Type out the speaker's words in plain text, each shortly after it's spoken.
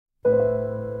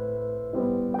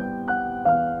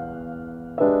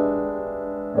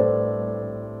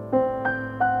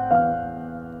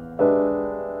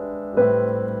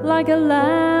like a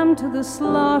lamb to the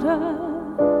slaughter.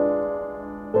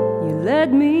 You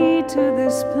led me to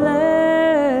this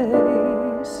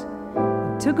place.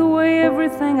 You took away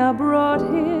everything I brought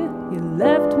here. You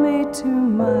left me to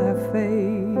my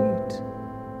fate.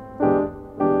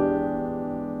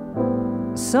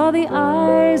 Saw the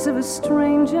eyes of a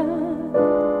stranger,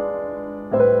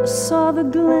 saw the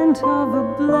glint of a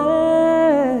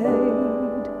blade,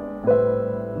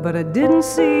 but I didn't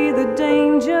see the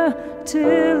danger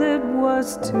till it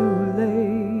was too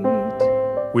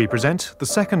late. We present the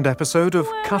second episode of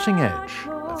Cutting Edge,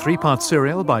 a three-part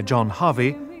serial by John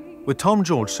Harvey, with Tom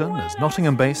Georgeson as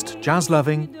Nottingham-based,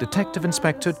 jazz-loving Detective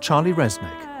Inspector Charlie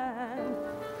Resnick.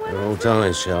 You're all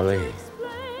dying, Charlie.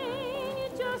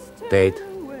 Dead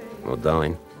or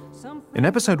dying. In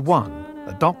episode 1,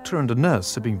 a doctor and a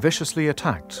nurse are being viciously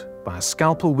attacked by a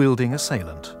scalpel-wielding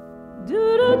assailant.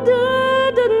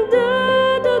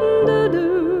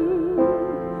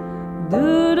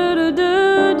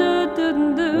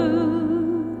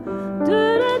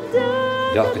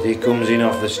 Doherty comes in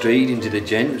off the street into the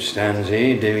gent, stands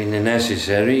here doing the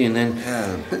necessary, and then...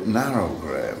 Yeah, a bit narrow,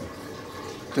 Graham.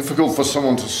 Difficult for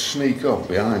someone to sneak up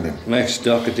behind him. Next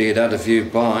Doherty had had a few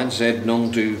pints, said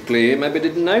none too clear, maybe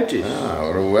didn't notice.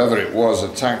 Or whoever it was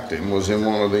attacked him was in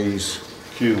one of these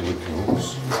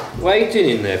cubicles.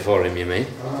 Waiting in there for him, you mean?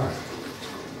 Right.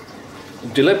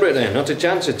 Deliberate then, not a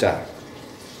chance attack.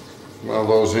 Well,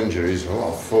 those injuries, a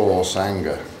lot of force,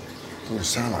 anger. Doesn't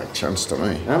sound like chance to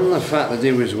me. And the fact that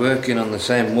he was working on the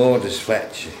same ward as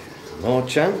Fletcher. More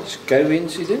chance?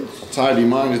 Coincidence? A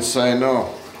tidy-minded say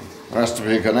no. There has to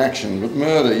be a connection, but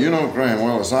murder, you know Graham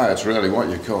well as I, it's really what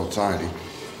you call tidy.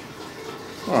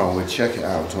 Well, we'll check it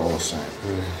out all the same.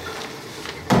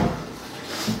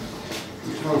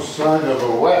 There's no sign of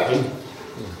a weapon.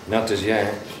 Not as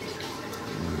yet.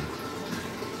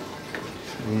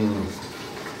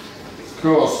 Of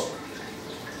course,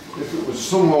 if it was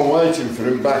someone waiting for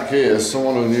him back here,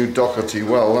 someone who knew Doherty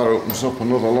well, that opens up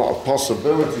another lot of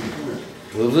possibilities.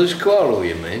 Lovers' quarrel,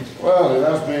 you mean? Well, it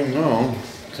has been known.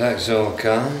 That's all,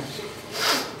 Carl.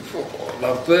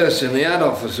 I personally, I'd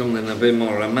offer something a bit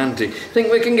more romantic.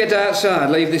 Think we can get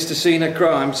outside, leave this to scene of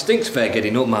crime? Stinks fair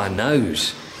getting up my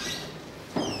nose.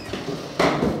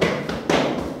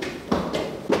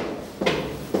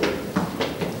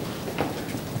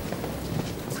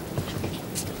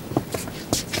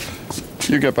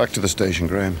 You get back to the station,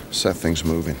 Graham. Set things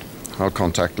moving. I'll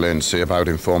contact Lynn, see about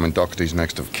informing Doherty's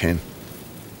next of kin.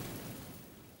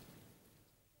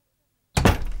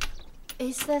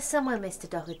 Is there somewhere, Mr.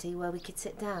 Doherty, where we could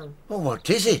sit down? Oh, what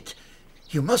is it?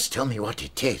 You must tell me what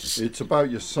it is. It's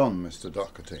about your son, Mr.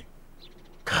 Doherty.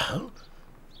 Carl?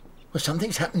 Well,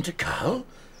 something's happened to Carl?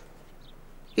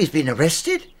 He's been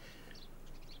arrested?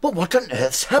 But what on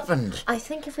earth's happened? I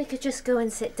think if we could just go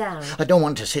and sit down. I don't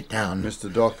want to sit down. Mr.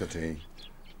 Doherty,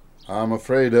 I'm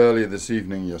afraid earlier this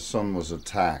evening your son was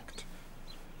attacked.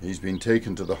 He's been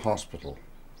taken to the hospital.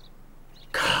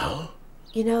 Carl?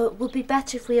 You know, it would be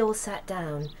better if we all sat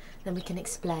down, then we can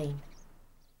explain.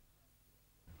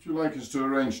 Would you like us to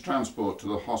arrange transport to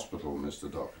the hospital,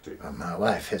 Mr. Doherty? Well, my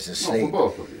wife is Not asleep. for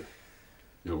both of you.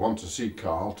 You'll want to see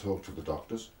Carl, talk to the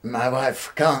doctors. My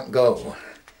wife can't go.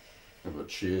 Yeah,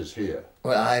 but she is here.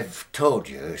 Well, I've told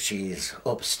you she's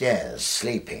upstairs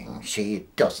sleeping. She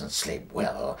doesn't sleep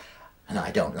well, and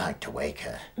I don't like to wake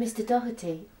her. Mr.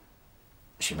 Doherty?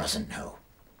 She mustn't know.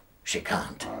 She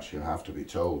can't. She'll have to be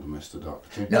told, Mr.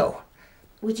 Doherty. No.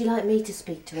 Would you like me to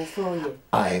speak to her for you?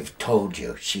 I've told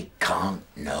you she can't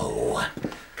know.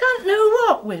 Can't know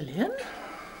what, William?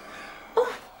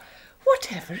 Oh,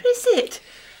 whatever is it?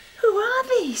 Who are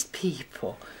these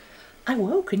people? I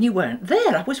woke and you weren't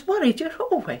there. I was worried. You're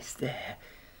always there.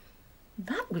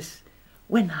 That was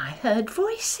when I heard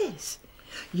voices.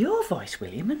 Your voice,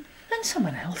 William, and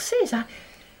someone else's. I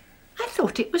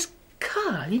thought it was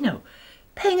Carl, you know,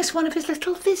 paying us one of his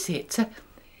little visits.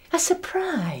 A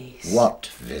surprise. What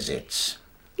visits?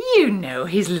 You know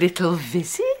his little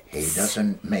visits. He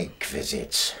doesn't make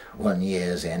visits. 1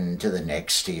 year's end to the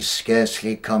next, he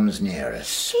scarcely comes near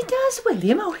us. He does,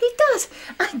 William. Oh, he does.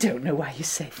 I don't know why you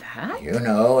say that. You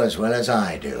know as well as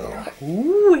I do.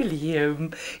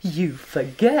 William, you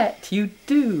forget. You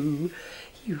do.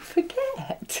 You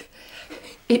forget.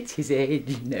 It's his age,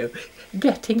 you know.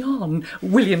 Getting on.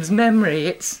 William's memory,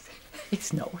 it's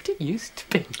not what it used to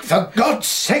be. For God's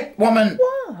sake, woman!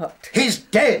 What? He's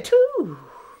dead! Who?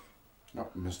 No,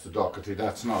 Mr. Doherty,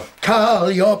 that's not... Carl,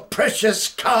 your precious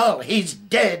Carl, he's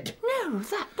dead! No,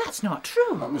 that's not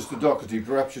true. Mr. Doherty,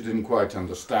 perhaps you didn't quite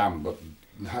understand, but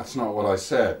that's not what I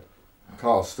said.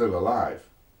 Carl's still alive.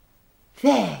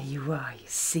 There you are, you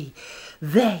see.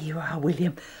 There you are,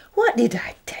 William. What did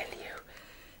I tell you?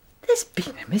 There's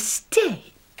been a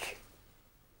mistake.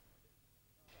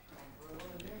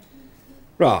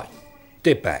 Right,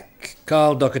 dip back.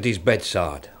 Carl Doherty's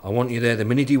bedside. I want you there the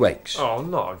minute he wakes. Oh,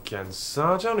 not again,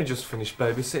 Sarge. I only just finished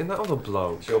babysitting that other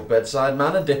bloke. It's your bedside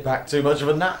manner, Dipak. Too much of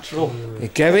a natural. Hey,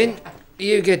 Kevin,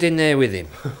 you get in there with him.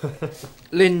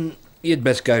 Lynn, you'd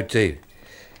best go too.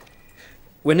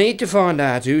 We need to find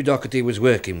out who Doherty was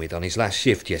working with on his last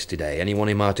shift yesterday, anyone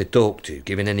he might have talked to,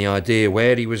 giving any idea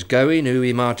where he was going, who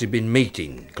he might have been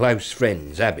meeting, close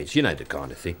friends, habits, you know the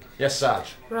kind of thing. Yes,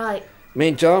 Sarge. Right.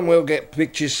 Meantime, we'll get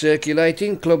pictures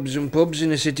circulating, clubs and pubs in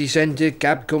the city centre,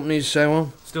 cab companies, so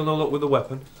on. Still no luck with the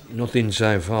weapon? Nothing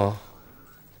so far.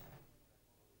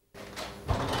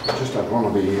 I just had one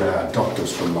of the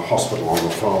doctors from the hospital on the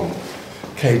phone.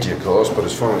 Cagey, of course, but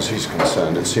as far as he's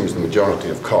concerned, it seems the majority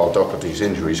of Carl Doherty's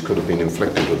injuries could have been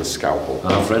inflicted with a scalpel.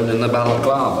 Our friend in the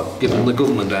balaclava, giving the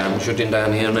government down, shutting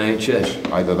down the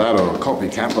NHS. Either that or a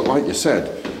copycat, but like you said,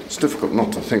 it's difficult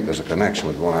not to think there's a connection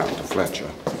with what happened to Fletcher.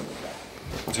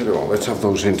 I'll tell you what, let's have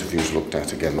those interviews looked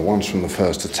at again, the ones from the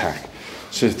first attack.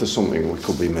 See if there's something we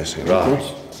could be missing.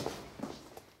 Right.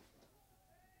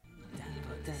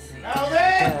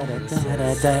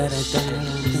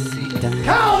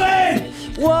 Calvin!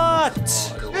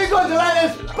 What? You going to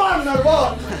let us burn or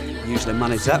what? Usually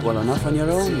manage that well enough on your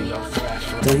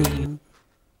own.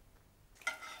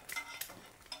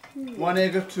 One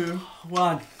egg or two?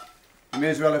 One. You may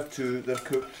as well have two, they're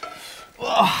cooked.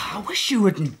 Oh, I wish you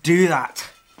wouldn't do that.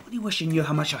 I only wish you knew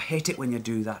how much I hate it when you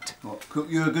do that. What, cook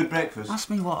you a good breakfast? Ask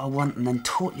me what I want and then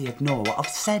totally ignore what I've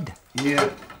said.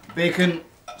 Here, bacon,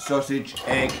 sausage,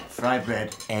 egg, fried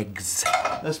bread. Eggs.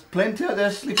 There's plenty out there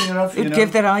sleeping around for you Who'd know.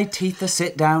 give their eye teeth to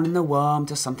sit down in the warm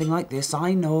to something like this?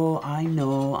 I know,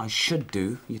 I should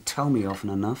do. You tell me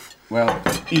often enough. Well,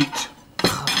 eat.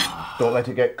 Don't let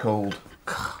it get cold.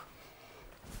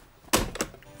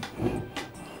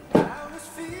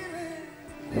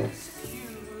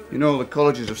 You know, the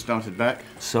colleges have started back.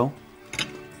 So?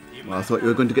 Well, I thought you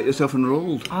were going to get yourself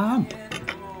enrolled. I am.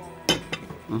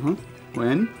 Uh-huh.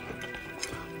 When?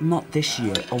 Not this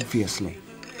year, obviously.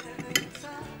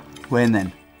 When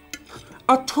then?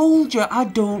 I told you I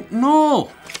don't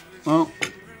know. Well,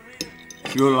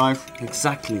 it's your life.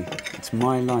 Exactly. It's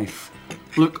my life.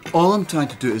 Look, all I'm trying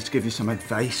to do is give you some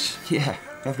advice. Yeah,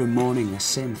 every morning the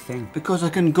same thing. Because I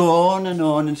can go on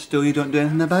and still you don't do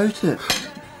anything about it.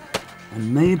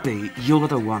 And maybe you're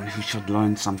the one who should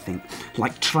learn something,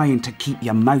 like trying to keep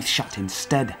your mouth shut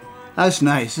instead. That's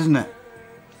nice, isn't it?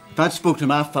 If I'd spoke to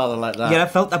my father like that... Yeah, I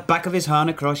felt the back of his hand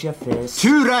across your face.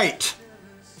 Too right!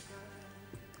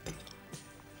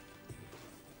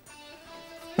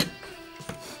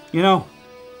 You know,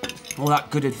 all that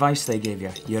good advice they gave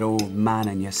you, your old man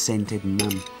and your scented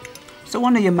mum. It's a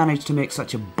wonder you managed to make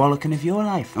such a bollocking of your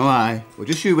life. Oh, aye. Well,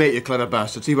 just you wait, you clever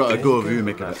bastard. See what a go of you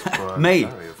make of it. Me?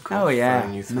 Oh, yeah,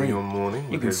 You me.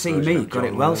 You can see me, got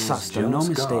it well sussed, no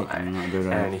mistake.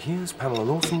 And here's Pamela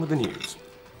Lawson with the news.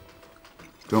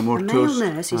 Don't more A male toast.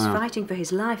 nurse is fighting for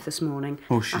his life this morning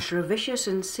after a vicious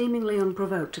and seemingly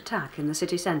unprovoked attack in the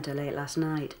city centre late last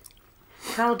night.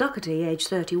 Carl Doherty, aged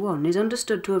 31, is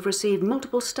understood to have received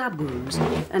multiple stab wounds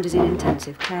and is in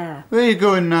intensive care. Where are you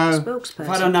going now? The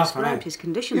spokesperson described his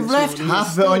condition You've this left morning half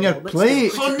as of it on your stable, but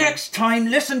plate. still So next time,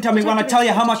 listen to me when I tell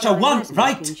you how much I want, Resnick,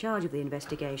 right? in charge of the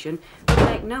investigation, would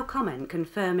make no comment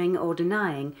confirming or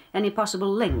denying any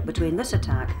possible link between this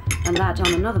attack and that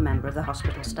on another member of the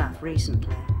hospital staff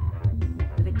recently.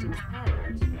 The victim's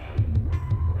parents...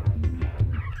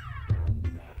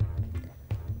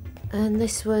 And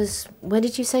this was, when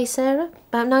did you say, Sarah?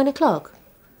 About 9 o'clock?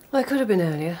 Well, it could have been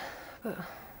earlier, but,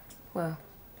 well,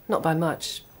 not by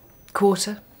much.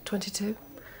 22:45.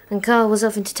 And Carl was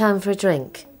off into town for a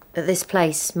drink at this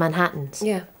place, Manhattan's?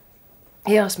 Yeah.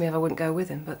 He asked me if I wouldn't go with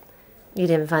him, but... You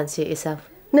didn't fancy it yourself?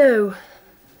 No.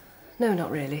 No, not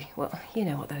really. Well, you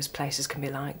know what those places can be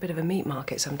like. Bit of a meat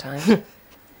market sometimes.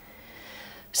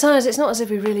 Besides, it's not as if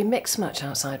we really mix much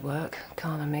outside work,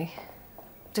 Carl and me.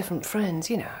 Different friends,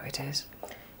 you know how it is.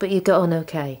 But you got on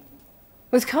okay?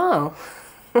 With Carl?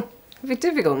 It'd be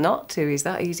difficult not to, he's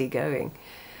that easygoing.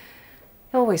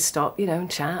 He always stop, you know, and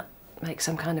chat, make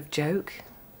some kind of joke.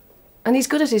 And he's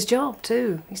good at his job,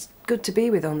 too. He's good to be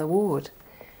with on the ward.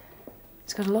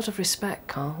 He's got a lot of respect,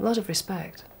 Carl, a lot of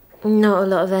respect. Not a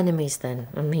lot of enemies, then?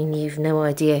 I mean, you've no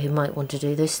idea who might want to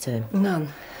do this to him?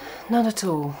 None. None at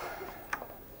all.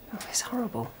 Oh, it's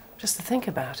horrible, just to think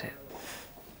about it.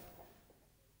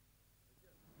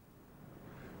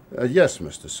 Yes,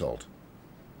 Mr. Salt.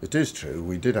 It is true,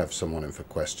 we did have someone in for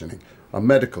questioning. A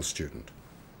medical student.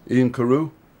 Ian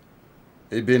Carew?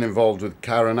 He'd been involved with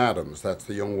Karen Adams. That's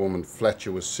the young woman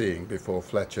Fletcher was seeing before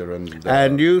Fletcher and...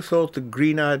 And you thought the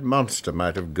green-eyed monster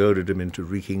might have goaded him into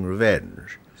wreaking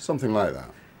revenge? Something like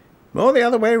that. More the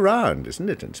other way round, isn't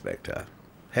it, Inspector?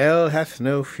 Hell hath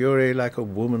no fury like a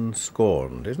woman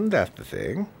scorned. Isn't that the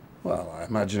thing? Well, I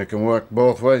imagine it can work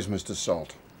both ways, Mr.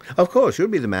 Salt. Of course, you'll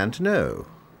be the man to know.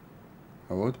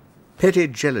 I would? Petty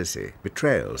jealousy,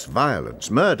 betrayals,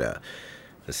 violence, murder.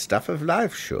 The stuff of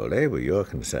life, surely, where you're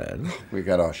concerned. We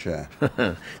get our share.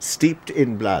 Steeped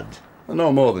in blood.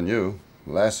 No more than you.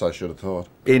 Less, I should have thought.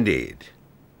 Indeed.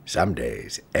 Some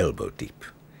days, elbow deep.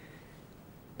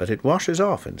 But it washes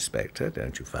off, Inspector,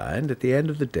 don't you find? At the end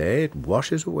of the day, it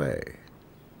washes away.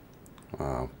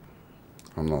 Wow.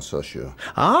 I'm not so sure.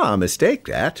 Ah, a mistake,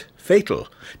 that. Fatal.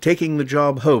 Taking the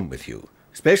job home with you.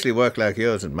 Especially work like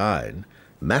yours and mine.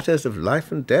 Matters of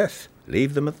life and death.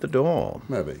 Leave them at the door.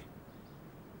 Maybe.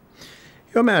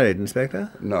 You're married, Inspector?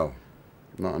 No,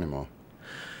 not anymore.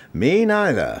 Me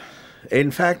neither. In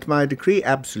fact, my decree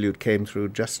absolute came through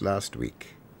just last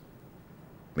week.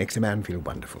 Makes a man feel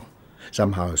wonderful.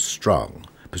 Somehow strong.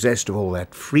 Possessed of all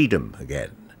that freedom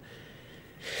again.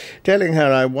 Telling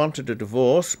her I wanted a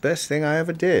divorce, best thing I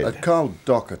ever did. Carl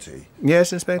Doherty.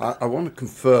 Yes, Inspector? I want to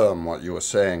confirm what you were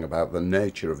saying about the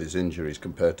nature of his injuries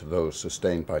compared to those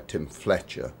sustained by Tim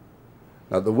Fletcher.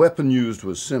 Now, the weapon used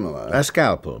was similar. A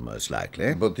scalpel, most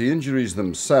likely. But the injuries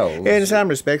themselves... In some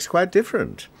respects, quite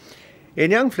different.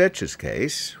 In young Fletcher's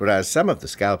case, whereas some of the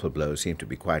scalpel blows seemed to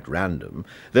be quite random,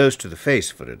 those to the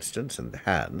face, for instance, and the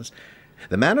hands,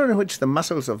 the manner in which the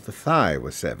muscles of the thigh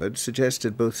were severed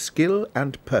suggested both skill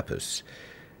and purpose.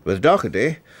 With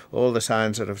Doherty, all the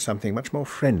signs are of something much more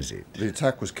frenzied. The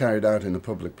attack was carried out in a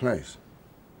public place.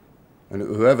 And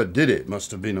whoever did it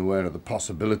must have been aware of the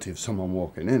possibility of someone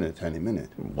walking in at any minute.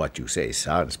 What you say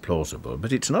sounds plausible,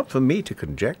 but it's not for me to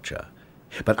conjecture.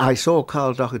 But I saw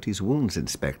Carl Doherty's wounds,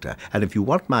 Inspector, and if you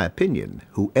want my opinion,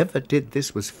 whoever did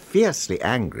this was fiercely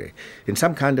angry, in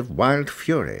some kind of wild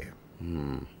fury.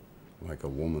 Like a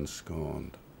woman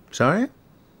scorned. Sorry?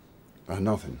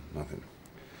 Nothing.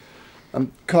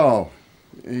 Carl,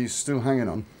 he's still hanging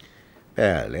on?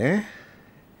 Barely.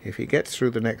 If he gets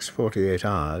through the next 48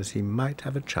 hours, he might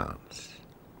have a chance.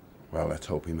 Well, let's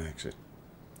hope he makes it.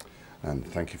 And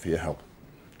thank you for your help.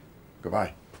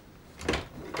 Goodbye.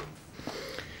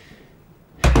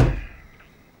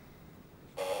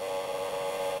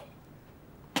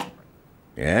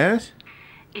 Yes?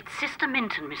 It's Sister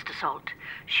Minton, Mr. Salt.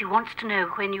 She wants to know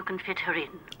when you can fit her in.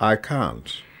 I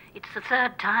can't. It's the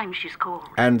third time she's called.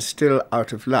 And still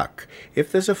out of luck.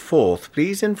 If there's a fourth,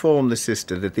 please inform the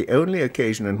sister that the only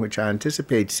occasion on which I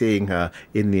anticipate seeing her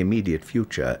in the immediate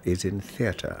future is in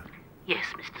theatre. Yes,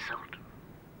 Mr.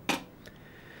 Salt.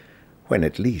 When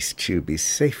at least she'll be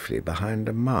safely behind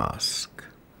a mask.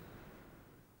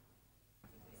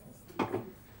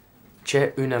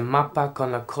 C'è una mappa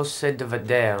con le cose da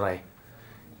vedere.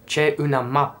 C'è una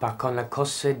mappa con le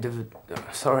cose da...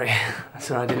 Sorry,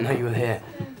 I didn't know you were here.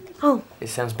 Oh. It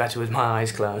sounds better with my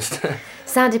eyes closed.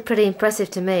 Sounded pretty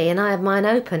impressive to me, and I had mine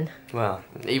open. Well,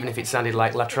 even if it sounded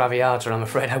like La Traviata, I'm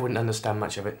afraid I wouldn't understand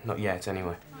much of it. Not yet,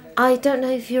 anyway. I don't know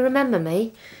if you remember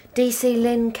me. D.C.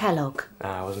 Lynn Kellogg.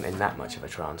 I wasn't in that much of a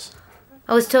trance.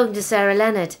 I was talking to Sarah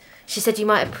Leonard. She said you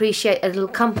might appreciate a little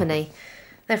company.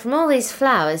 Though from all these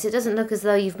flowers, it doesn't look as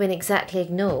though you've been exactly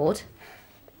ignored.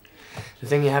 The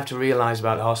thing you have to realise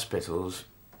about hospitals,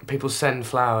 people send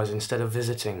flowers instead of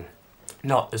visiting.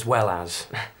 Not as well as.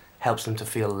 Helps them to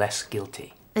feel less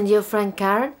guilty. And your friend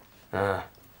Karen?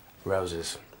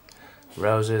 Roses.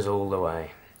 Roses all the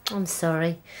way. I'm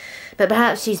sorry. But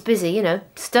perhaps she's busy,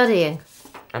 studying.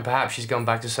 And perhaps she's gone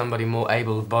back to somebody more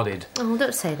able-bodied. Oh,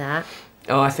 don't say that.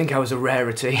 Oh, I think I was a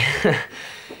rarity.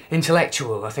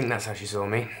 Intellectual, I think that's how she saw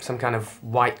me. Some kind of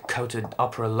white-coated,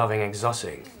 opera-loving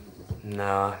exotic.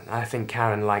 No, I think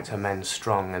Karen liked her men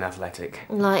strong and athletic.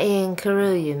 Like Ian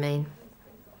Carew, you mean?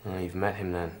 Oh, you've met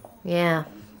him then. Yeah,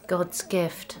 God's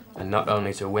gift. And not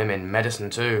only to women,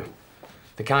 medicine too.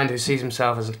 The kind who sees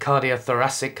himself as a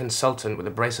cardiothoracic consultant with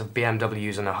a brace of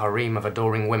BMWs and a harem of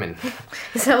adoring women.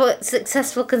 Is that what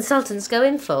successful consultants go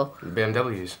in for?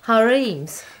 BMWs.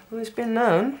 Harems? Well, it's been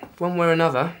known, one way or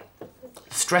another.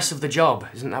 The stress of the job,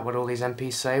 isn't that what all these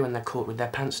MPs say when they're caught with their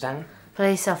pants down?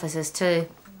 Police officers too.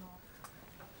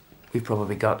 We've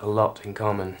probably got a lot in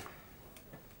common.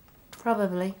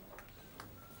 Probably.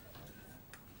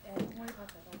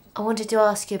 I wanted to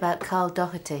ask you about Carl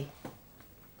Doherty.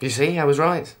 You see, I was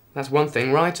right. That's one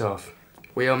thing right off.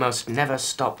 We almost never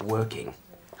stop working.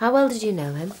 How well did you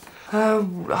know him?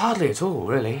 Hardly at all,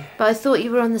 really. But I thought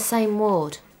you were on the same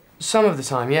ward. Some of the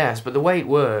time, yes, but the way it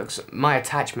works, my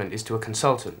attachment is to a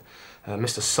consultant,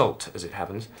 Mr. Salt, as it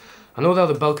happens. And although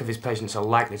the bulk of his patients are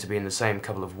likely to be in the same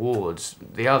couple of wards,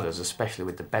 the others, especially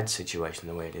with the bed situation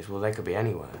the way it is, well, they could be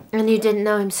anywhere. And you didn't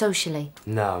know him socially?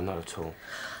 No, not at all.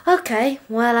 OK,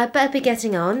 well, I'd better be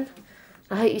getting on.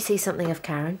 I hope you see something of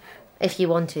Karen. If you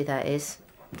want to, that is.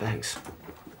 Thanks.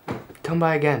 Come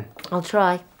by again. I'll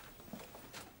try.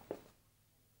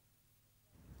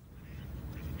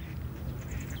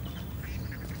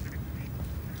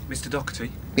 Mr.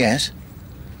 Doherty? Yes?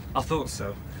 I thought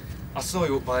so. I saw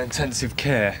you up by intensive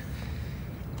care.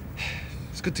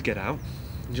 It's good to get out,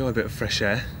 enjoy a bit of fresh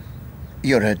air.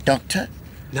 You're a doctor?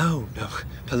 No,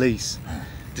 police.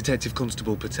 Detective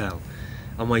Constable Patel.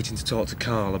 I'm waiting to talk to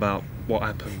Carl about what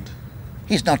happened.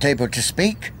 He's not able to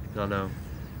speak? I know.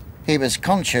 He was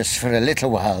conscious for a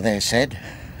little while, they said,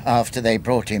 after they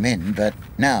brought him in, but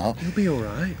now... He'll be all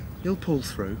right. He'll pull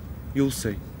through. You'll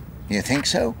see. You think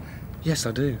so? Yes,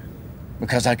 I do.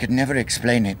 Because I could never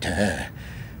explain it to her.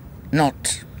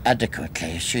 Not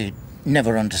adequately. She'd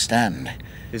never understand.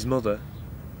 His mother?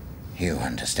 You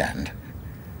understand.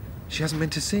 She hasn't been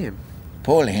to see him?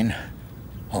 Pauline?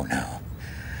 Oh, no.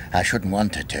 I shouldn't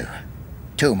want her to.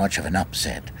 Too much of an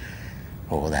upset.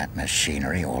 All that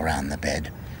machinery all round the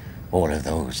bed. All of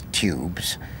those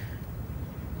tubes.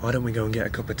 Why don't we go and get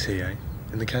a cup of tea, eh?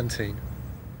 In the canteen?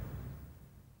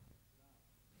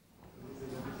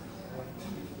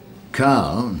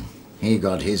 Carl, he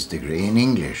got his degree in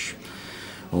English.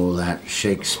 All that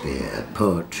Shakespeare,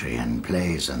 poetry and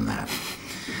plays and that.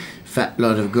 Fat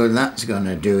lot of good that's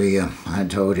gonna do you, I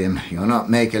told him. You'll not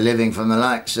make a living from the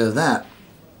likes of that.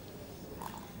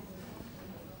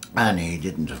 And he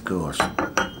didn't, of course.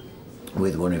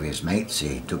 With one of his mates,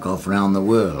 he took off round the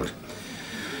world.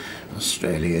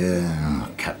 Australia,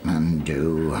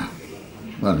 Kathmandu.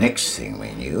 Well, next thing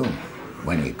we knew,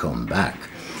 when he come back,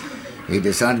 he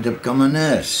decided to become a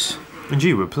nurse. And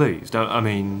you were pleased? I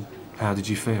mean, how did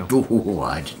you feel? Oh,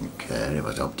 I didn't care. It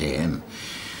was up to him.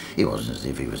 It wasn't as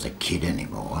if he was a kid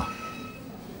anymore.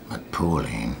 But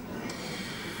Pauline...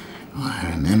 Well, I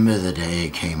remember the day he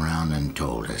came round and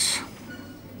told us.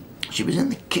 She was in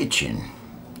the kitchen,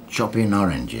 chopping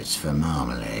oranges for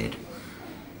marmalade.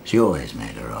 She always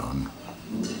made her own.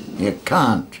 You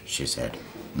can't, she said,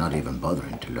 not even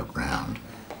bothering to look round.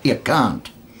 You can't.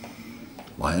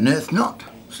 Why on earth not,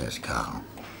 says Carl.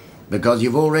 Because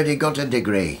you've already got a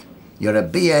degree. You're a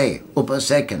BA, upper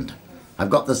second. I've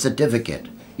got the certificate.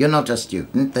 You're not a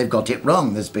student. They've got it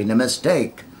wrong. There's been a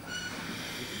mistake.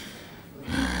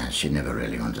 She never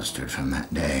really understood from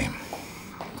that day.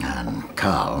 And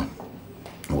Carl,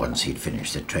 once he'd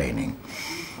finished the training,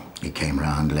 he came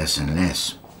round less and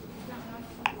less.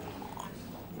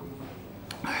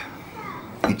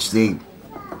 It's the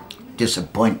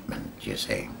disappointment, you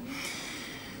see,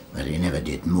 that he never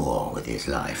did more with his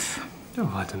life.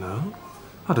 Oh, I don't know.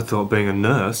 I'd have thought being a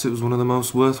nurse, it was one of the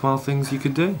most worthwhile things you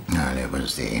could do. Well, it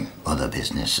was the other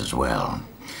business as well,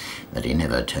 that he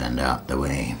never turned out the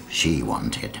way she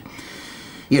wanted.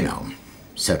 You know,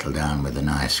 settled down with a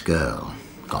nice girl,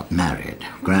 got married,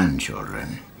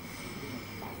 grandchildren.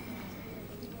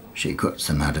 She cuts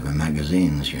them out of her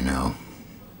magazines, you know.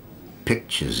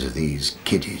 Pictures of these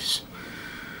kiddies.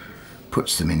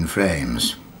 Puts them in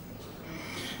frames.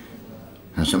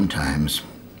 And sometimes,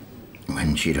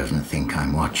 when she doesn't think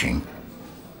I'm watching,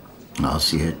 I'll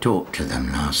see her talk to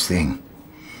them last thing.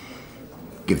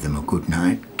 Give them a good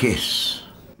night kiss.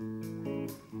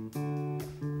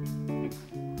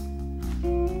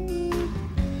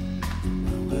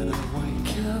 When I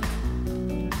wake up,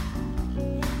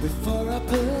 before I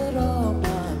put on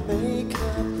my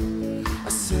makeup, I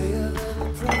say a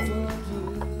little prayer for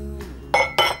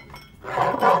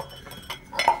you.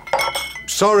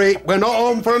 Sorry, we're not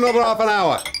home for another half an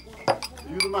hour.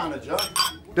 You the manager?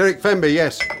 Derek Fenby,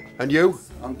 yes. And you?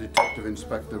 I'm Detective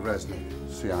Inspector Resnick,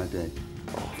 CID.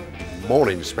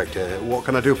 Morning, Inspector. What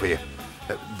can I do for you?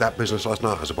 That business last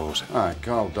night, I suppose. Aye,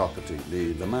 Carl Doherty,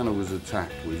 the man who was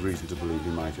attacked with reason to believe he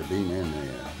might have been in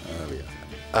here earlier.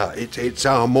 It's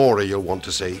our Maura you'll want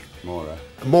to see. Maura?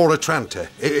 Maura Tranter.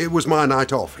 It was my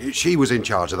night off. She was in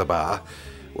charge of the bar.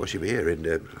 Well, she'll be here in,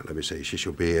 let me see, she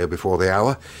should be here before the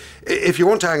hour. If you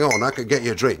want to hang on, I could get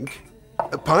you a drink.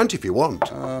 A pint if you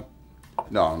want.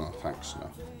 No, thanks, no.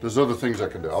 There's other things I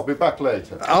can do. I'll be back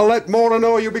later. I'll let Maura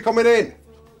know you'll be coming in.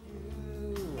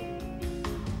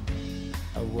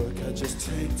 I work, I just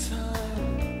take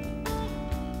time.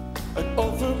 And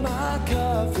over my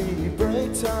coffee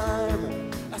break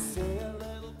time, I say a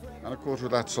little prayer. And a quarter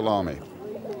of that salami.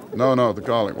 No, the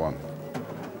garlic one.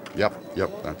 Yep,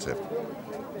 that's it.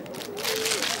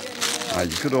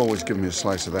 You could always give me a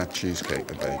slice of that cheesecake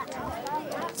to bake.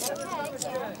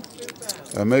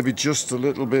 Maybe just a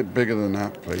little bit bigger than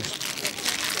that, please.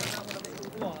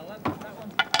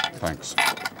 Thanks.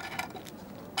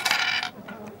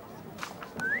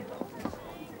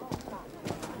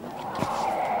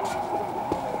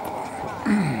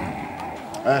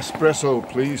 Espresso,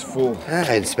 please, full.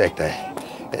 Inspector,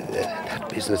 that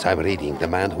business I'm reading, the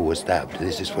man who was stabbed,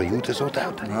 this is for you to sort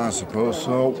out? I suppose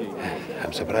so.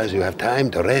 I'm surprised you have time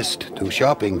to rest, do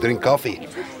shopping, drink coffee.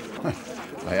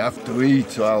 I have to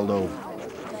eat, Aldo.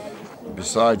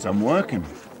 Besides, I'm working.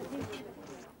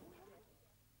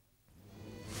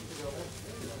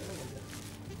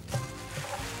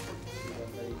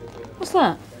 What's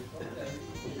that?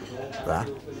 That?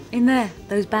 In there,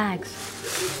 those bags.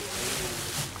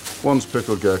 One's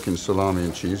pickled gherkin, salami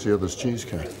and cheese, the other's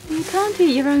cheesecake. You can't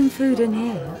eat your own food in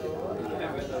here.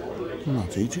 I'm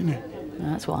not eating it.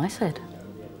 That's what I said.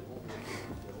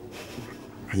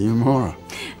 Are you Maura?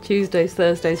 Tuesdays,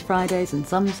 Thursdays, Fridays and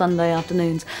some Sunday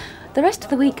afternoons. The rest of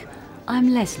the week,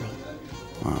 I'm Leslie.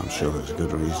 Well, I'm sure there's a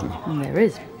good reason. And there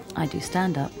is. I do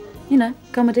stand-up. You know,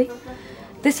 comedy.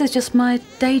 This is just my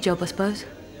day job, I suppose.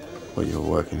 Well, you were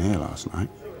working here last night.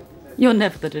 You're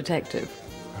never the detective.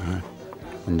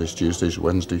 Mondays, Tuesdays,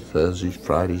 Wednesdays, Thursdays,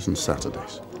 Fridays and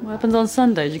Saturdays. What happens on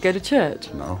Sundays? You go to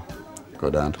church? No.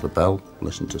 Go down to the Bell,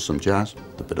 listen to some jazz,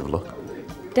 with a bit of luck.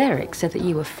 Derek said that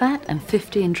you were fat and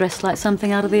 50 and dressed like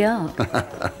something out of the Ark.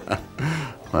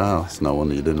 Well, it's no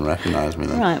wonder you didn't recognise me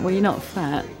then. Right, well, you're not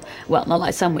fat. Well, not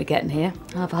like some we're getting here.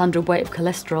 I have 100 weight of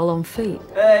cholesterol on feet.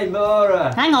 Hey,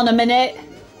 Maura! Hang on a minute!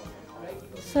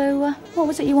 So, what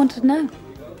was it you wanted to know?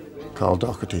 Carl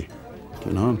Doherty. Do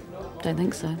you know him? Don't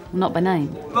think so. Not by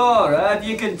name. Maura, if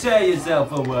you can tear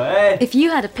yourself away. If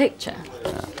you had a picture...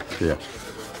 Yeah.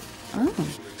 Oh,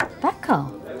 that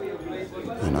Carl.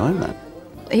 You know him then?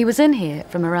 He was in here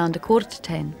from around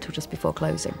 9:45 till just before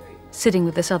closing, sitting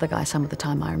with this other guy some of the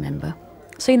time, I remember.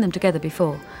 Seen them together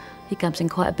before. He comes in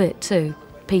quite a bit too.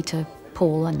 Peter,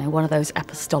 Paul, I know, one of those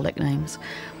apostolic names.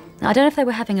 Now, I don't know if they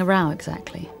were having a row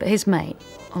exactly, but his mate,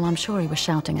 well, I'm sure he was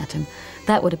shouting at him.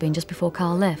 That would have been just before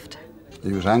Carl left.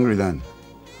 He was angry then,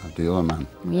 at the other man.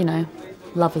 You know,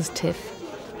 lovers' tiff.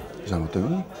 Is that what they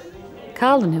were?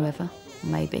 Carl and whoever,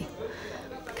 maybe.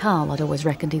 Carl, I'd always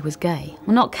reckoned he was gay.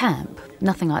 Well, not camp,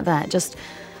 nothing like that, just,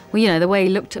 well, you know, the way he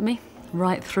looked at me,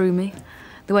 right through me.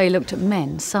 The way he looked at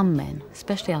men, some men,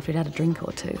 especially after he'd had a drink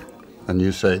or two. And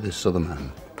you say this other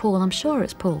man? Paul, I'm sure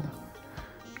it's Paul.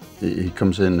 He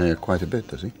comes in here quite a bit,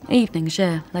 does he? Evenings,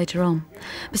 yeah, later on.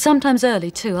 But sometimes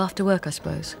early, too, after work, I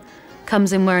suppose.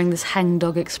 Comes in wearing this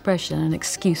hangdog expression, an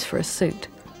excuse for a suit.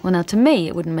 Well, now, to me,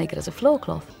 it wouldn't make it as a floor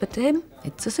cloth, but to him,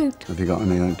 it's a suit. Have you got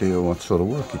any idea what sort of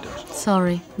work he does?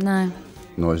 Sorry, no.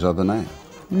 Know his other name?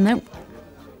 Nope.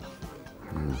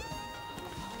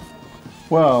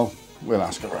 Well, we'll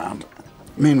ask around.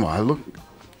 Meanwhile, look,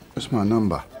 that's my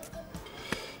number.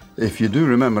 If you do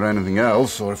remember anything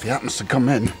else, or if he happens to come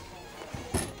in,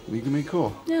 will you give me a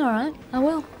call? Yeah, all right, I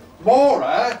will.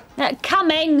 Maura!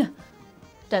 Coming!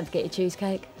 Don't forget your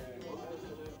cheesecake.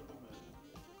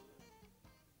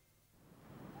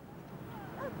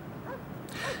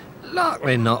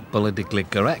 Likely not politically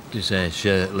correct to say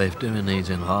shirt lifter in these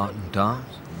enlightened times.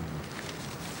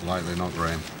 Likely not,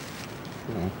 Graham.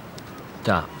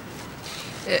 Tap.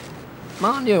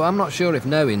 Mind you, I'm not sure if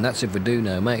knowing that's if we do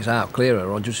know makes it out clearer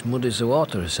or just muddies the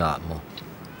water a sight more.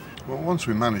 Well, once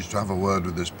we manage to have a word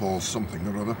with this Paul something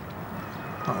or other,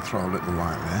 I'll throw a little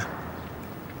light there.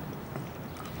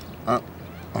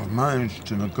 I've managed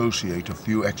to negotiate a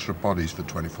few extra bodies for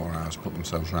 24 hours, put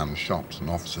themselves around the shops and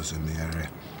offices in the area.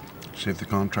 See if they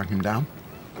can't track him down.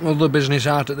 Well, the business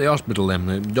out at the hospital then,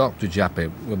 the doctor chappie,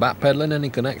 we're backpedaling any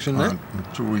connection there?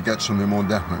 Until we get something more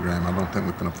definite, Graham, I don't think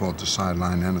we can afford to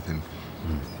sideline anything.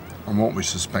 And what we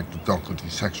suspect of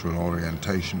Doherty's sexual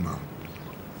orientation,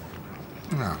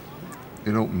 though. Now,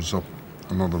 it opens up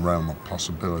another realm of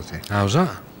possibility. How's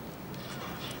that?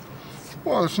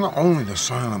 Well, it's not only the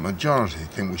silent majority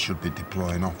think we should be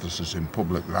deploying officers in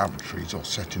public laboratories or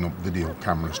setting up video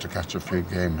cameras to catch a few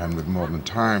game men with more than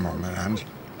time on their hands.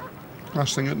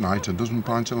 Last thing at night, a dozen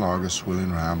pints of lager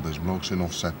swilling round. There's blokes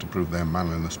enough set to prove their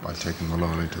manliness by taking the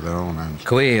law into their own hands.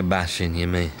 Queer bashing, you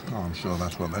mean? Oh, I'm sure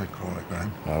that's what they call it,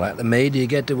 Graham. Well, let the media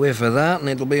get a whiff of that and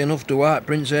it'll be enough to wipe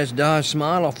Princess Di's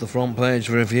smile off the front page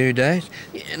for a few days.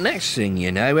 Next thing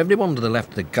you know, everyone to the left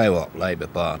of the Co-op Labour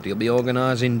Party will be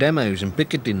organising demos and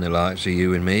picketing the likes of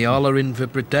you and me, hollering for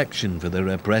protection for their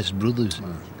oppressed brothers.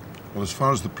 Well, as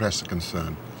far as the press are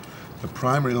concerned, the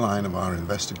primary line of our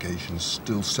investigation is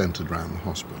still centred around the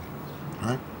hospital,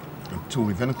 right? Until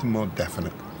we've anything more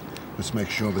definite, Let's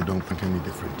make sure they don't think any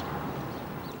different.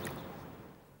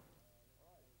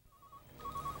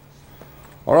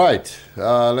 All right,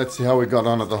 let's see how we got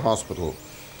on at the hospital.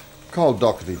 Call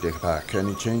Doherty, Dick, back.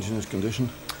 Any change in his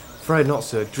condition? Afraid not,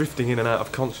 sir. Drifting in and out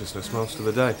of consciousness most of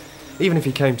the day. Even if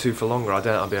he came to for longer, I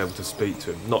doubt I'd be able to speak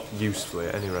to him. Not usefully,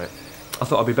 at any rate. I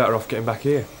thought I'd be better off getting back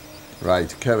here.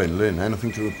 Right. Kevin, Lynn,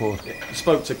 anything to report?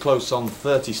 Spoke to close on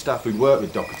 30 staff who'd worked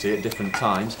with Doherty at different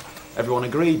times. Everyone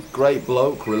agreed. Great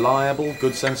bloke, reliable,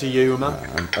 good sense of humour.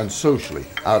 And socially,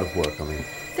 out of work, I mean.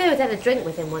 Theo had had a drink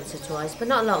with him once or twice, but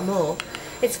not a lot more.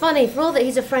 It's funny, for all that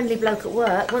he's a friendly bloke at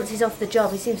work, once he's off the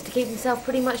job, he seems to keep himself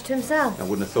pretty much to himself. I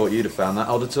wouldn't have thought you'd have found that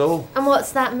odd at all. And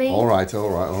what's that mean? All right.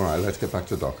 Let's get back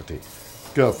to Doherty.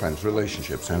 Girlfriends,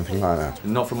 relationships, anything like that?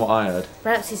 Not from what I heard.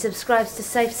 Perhaps he subscribes to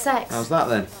safe sex. How's that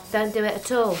then? Don't do it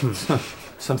at all.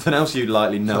 Something else you'd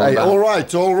likely know Hey, about.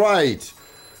 all right.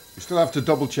 We still have to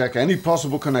double-check any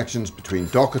possible connections between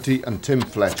Doherty and Tim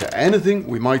Fletcher. Anything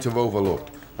we might have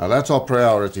overlooked. Now, that's our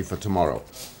priority for tomorrow.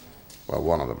 Well,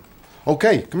 one of them.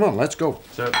 OK, come on, let's go.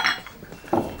 Sir.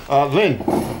 Lynn,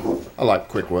 I like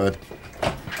quick word.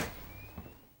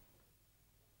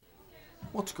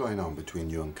 What's going on between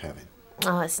you and Kevin?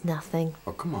 Oh, it's nothing.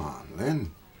 Oh, come on,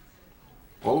 Lynn.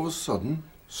 All of a sudden,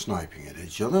 sniping at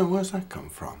each other. Where's that come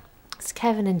from? It's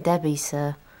Kevin and Debbie,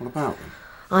 sir. What about them?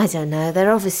 I don't know.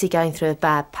 They're obviously going through a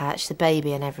bad patch, the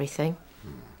baby and everything.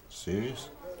 Serious?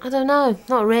 I don't know.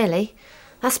 Not really.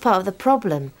 That's part of the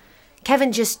problem.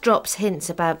 Kevin just drops hints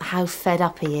about how fed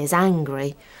up he is,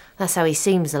 angry. That's how he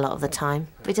seems a lot of the time.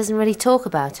 But he doesn't really talk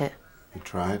about it. You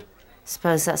tried?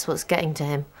 Suppose that's what's getting to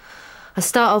him. I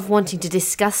start off wanting to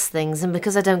discuss things, and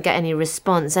because I don't get any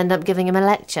response, end up giving him a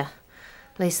lecture.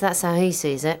 At least that's how he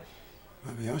sees it.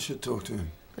 Maybe I should talk to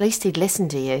him. At least he'd listen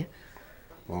to you.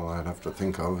 All I'd have to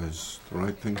think of is the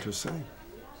right thing to say.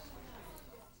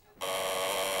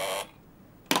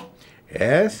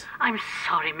 Yes? I'm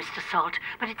sorry, Mr. Salt,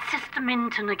 but it's Sister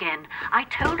Minton again. I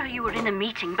told her you were in a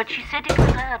meeting, but she said it was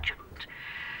urgent.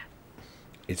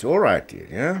 It's all right, dear,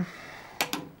 yeah?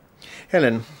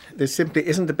 Helen, this simply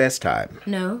isn't the best time.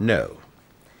 No? No.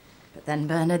 But then,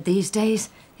 Bernard, these days,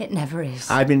 it never is.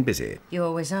 I've been busy. You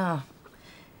always are.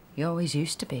 You always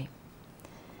used to be.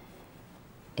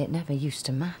 It never used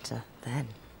to matter then.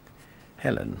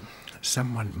 Helen,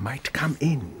 someone might come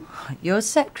in. Your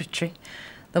secretary,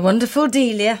 the wonderful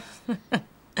Delia.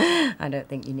 I don't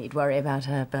think you need worry about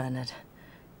her, Bernard.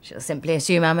 She'll simply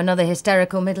assume I'm another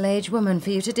hysterical middle-aged woman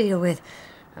for you to deal with.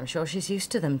 I'm sure she's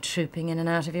used to them trooping in and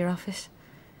out of your office.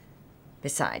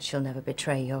 Besides, she'll never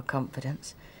betray your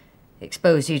confidence,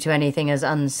 expose you to anything as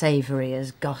unsavoury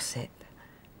as gossip.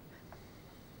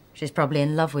 She's probably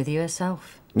in love with you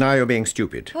herself. Now you're being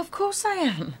stupid. Of course I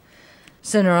am.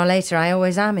 Sooner or later, I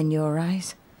always am in your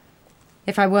eyes.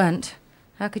 If I weren't,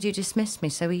 how could you dismiss me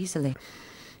so easily?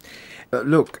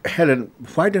 Look, Helen,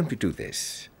 why don't we do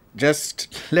this?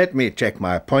 Just let me check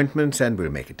my appointments and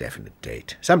we'll make a definite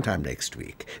date. Sometime next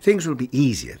week. Things will be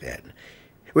easier then.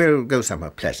 We'll go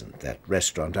somewhere pleasant, that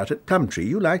restaurant out at Plumtree.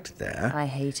 You liked it there. I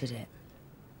hated it.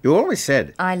 You always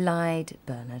said... I lied,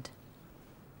 Bernard.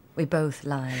 We both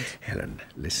lied. Helen,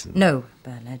 listen. No,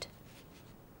 Bernard.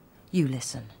 You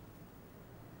listen.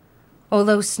 All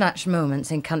those snatched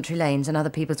moments in country lanes and other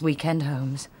people's weekend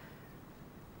homes.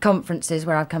 Conferences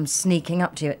where I've come sneaking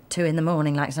up to you at 2 in the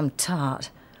morning like some tart.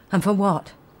 And for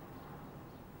what?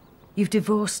 You've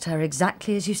divorced her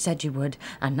exactly as you said you would.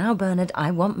 And now, Bernard,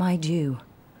 I want my due.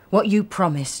 What you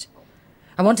promised.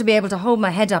 I want to be able to hold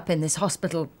my head up in this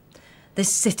hospital, this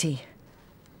city.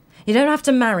 You don't have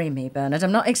to marry me, Bernard.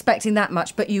 I'm not expecting that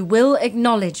much, but you will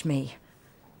acknowledge me.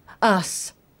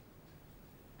 Us.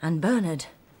 And Bernard,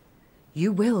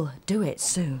 you will do it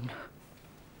soon.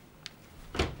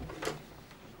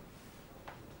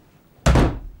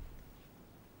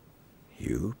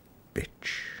 You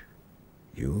bitch.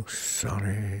 You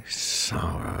sorry,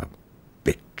 sour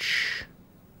bitch.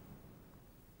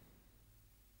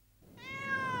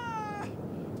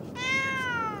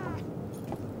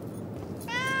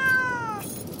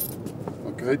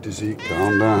 Okay, Dizzy,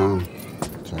 calm down.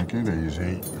 Take it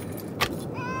easy.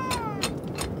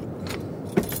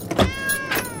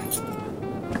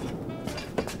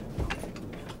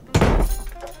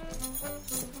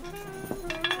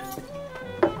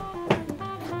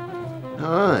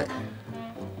 All right.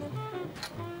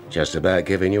 Just about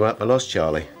giving you up for lost,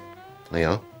 Charlie. There you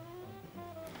are.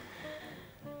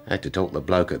 Had to talk the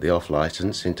bloke at the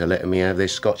off-licence into letting me have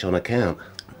this scotch on account.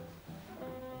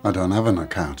 I don't have an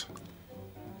account.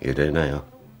 You do now.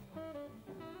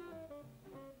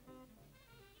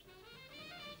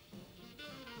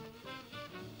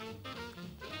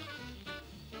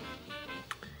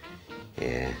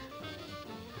 Yeah.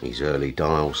 His early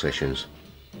dial sessions.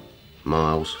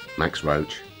 Miles, Max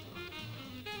Roach.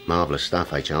 Marvellous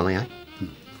stuff, eh, Charlie, eh?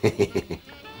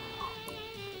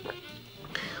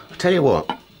 I'll tell you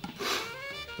what.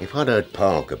 If I'd heard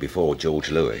Parker before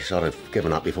George Lewis, I'd have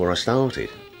given up before I started.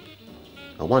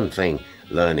 One thing,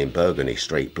 learning Burgundy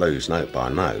Street blues note by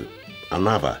note.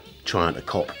 Another, trying to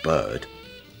cop Bird.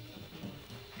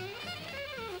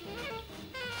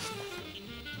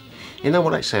 You know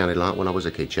what it sounded like when I was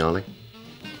a kid, Charlie?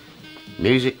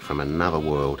 Music from another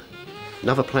world.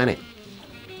 Another planet.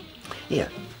 Here,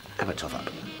 have a top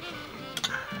up.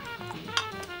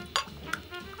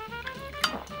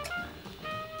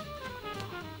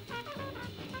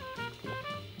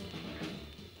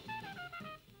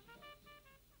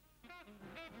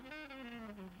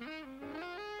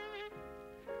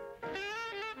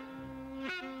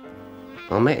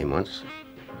 I met him once.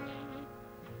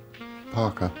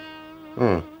 Parker?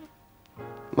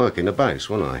 Working the base,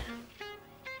 wasn't I?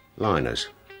 Liners.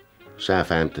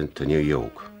 Southampton to New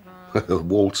York.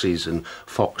 Waltzes and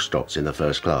foxtrots in the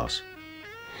first class.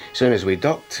 Soon as we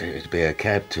docked, it'd be a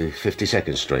cab to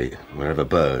 52nd Street, wherever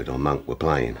Bird or Monk were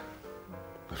playing.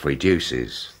 The Three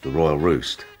Deuces, the Royal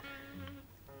Roost.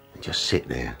 And just sit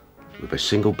there, with a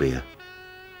single beer,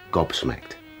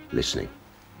 gobsmacked, listening.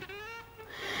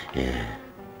 Yeah.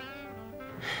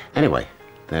 Anyway,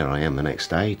 there I am the next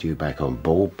day, due back on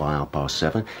board by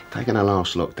 7:30, taking a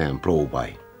last look down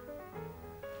Broadway.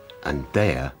 And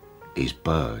there is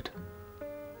Bird.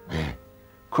 Yeah.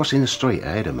 Crossing the street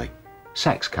ahead of me,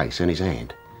 sax case in his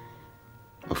hand.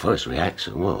 My first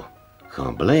reaction, well,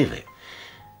 can't believe it.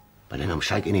 But then I'm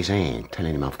shaking his hand,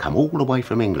 telling him I've come all the way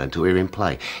from England to hear him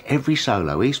play. Every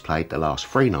solo he's played the last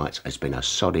 3 nights has been a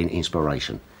sodding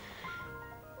inspiration.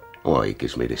 Well, he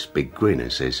gives me this big grin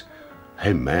and says,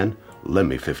 "Hey man, lend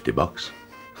me $50.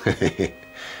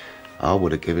 I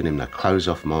would have given him the clothes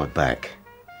off my back.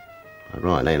 But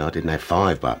right then, I didn't have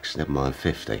 $5, never mind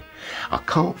 50. I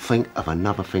can't think of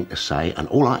another thing to say, and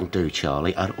all I can do,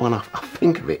 Charlie, when I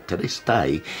think of it to this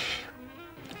day,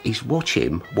 is watch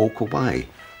him walk away.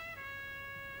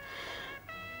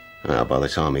 Well, by the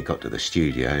time he got to the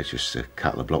studio, just a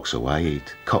couple of blocks away,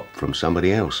 he'd copped from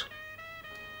somebody else.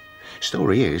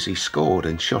 Story is, he scored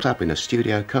and shot up in a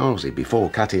studio Carlsy before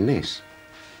cutting this.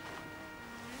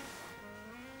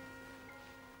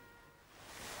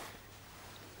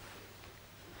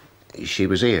 She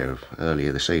was here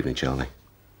earlier this evening, Charlie.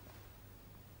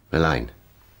 Elaine.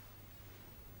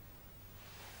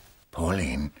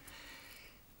 Pauline,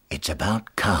 it's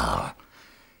about Carl.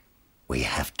 We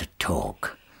have to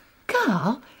talk.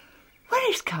 Carl?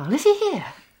 Where is Carl? Is he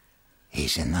here?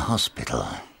 He's in the hospital.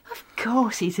 Of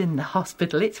course he's in the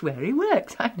hospital. It's where he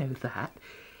works. I know that.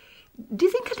 Do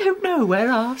you think I don't know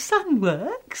where our son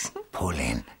works?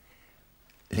 Pauline,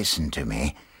 listen to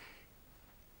me.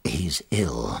 He's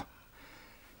ill.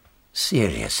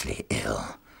 Seriously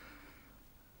ill.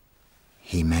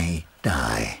 He may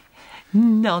die.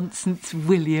 Nonsense,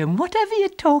 William. Whatever you're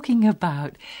talking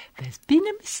about. There's been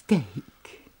a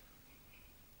mistake.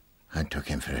 I took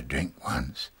him for a drink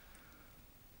once.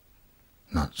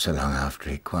 Not so long after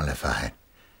he qualified.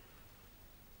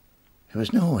 It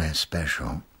was nowhere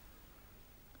special.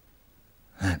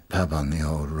 That pub on the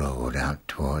old road out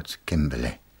towards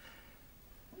Kimberley,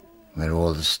 where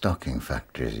all the stocking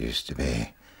factories used to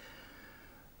be.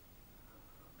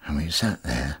 And we sat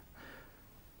there.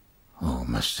 Oh,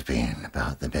 must have been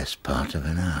about the best part of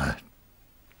an hour,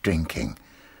 drinking.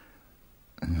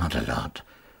 Not a lot.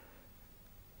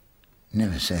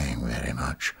 Never saying very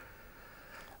much.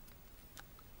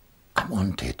 I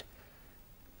wanted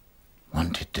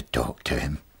to talk to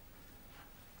him.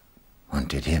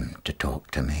 Wanted him to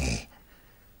talk to me.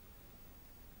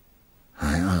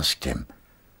 I asked him,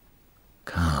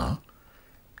 "Carl,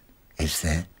 is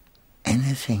there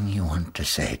anything you want to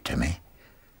say to me?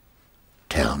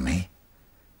 Tell me."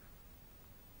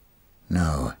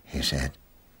 "No," he said.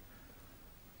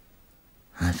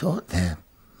 "I thought there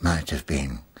might have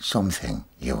been something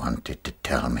you wanted to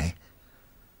tell me."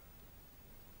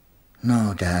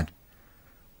 "No, Dad,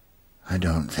 I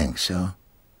don't think so,"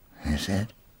 he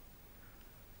said.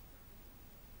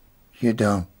 You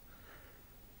don't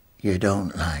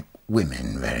like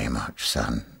women very much,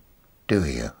 son, do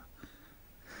you?"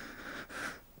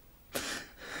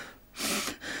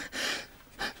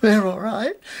 "They're all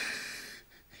right,"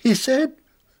 he said,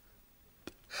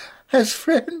 "as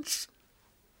friends."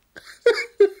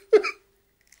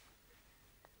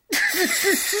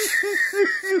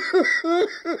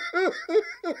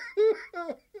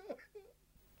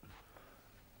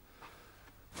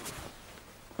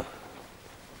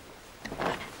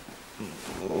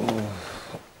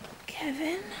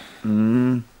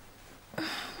 Kevin?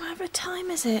 Whatever time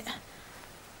is it?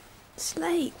 It's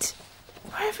late.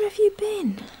 Wherever have you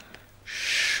been?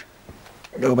 Shh.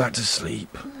 Go back to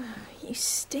sleep. You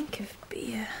stink of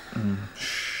beer.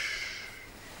 Shh.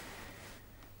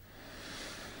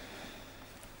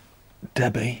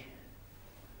 Debbie.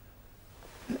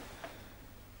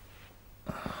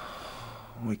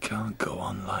 We can't go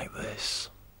on like this.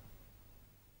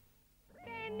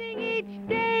 Each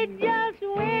day just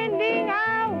wending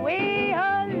our way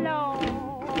along.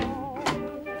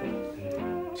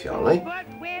 Charlie? What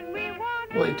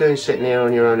are you doing sitting here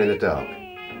on your own in the dark?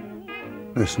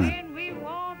 Listening.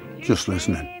 Just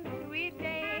listening.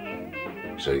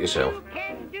 Suit yourself.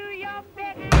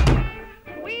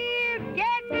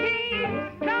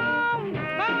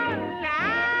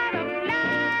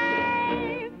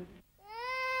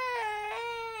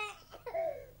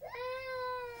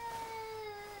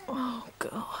 Oh,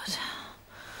 God.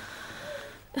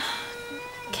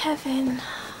 Kevin.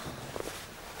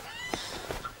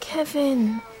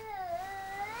 Kevin.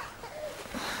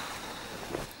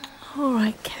 All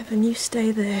right, Kevin, you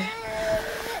stay there.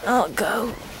 I'll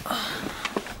go.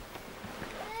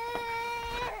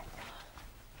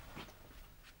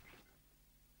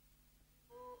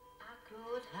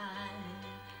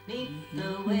 Neath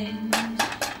the wings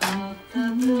of the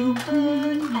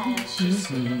bluebird as she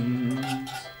sings.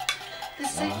 The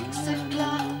 6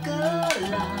 o'clock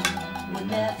alarm will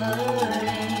never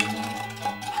ring.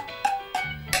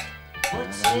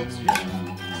 Puts its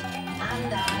rings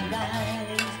and I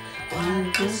rise while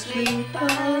the sleep of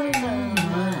the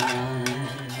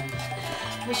mind.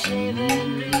 The shaven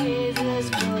razors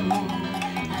grow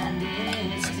and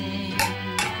it stings.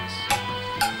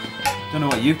 Don't know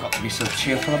what you've got to be so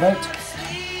cheerful about.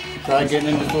 Try getting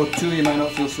in before 2, you might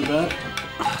not feel so bad.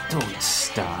 Oh, don't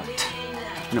start.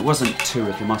 And it wasn't 2,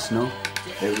 if you must know.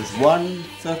 It was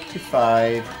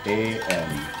 1:35 a.m.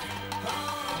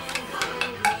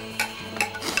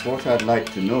 What I'd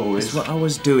like to know It's is... what I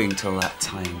was doing till that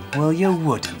time. Well, you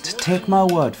wouldn't. Take my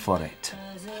word for it.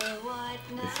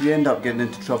 If we end up getting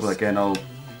into trouble again, I'll...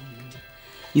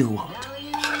 You won't.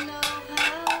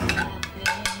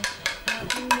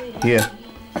 Here.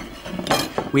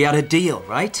 We had a deal,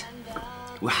 right?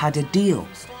 We had a deal.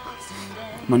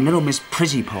 My little Miss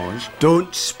Prizzy Paws.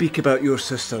 Don't speak about your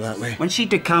sister that way. When she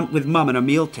decamped with Mum on a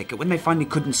meal ticket, when they finally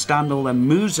couldn't stand all the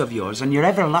moves of yours and your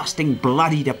everlasting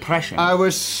bloody depression. I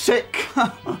was sick.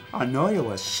 I know you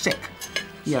were sick.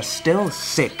 You're still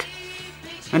sick.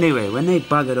 Anyway, when they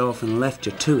buggered off and left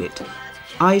you to it,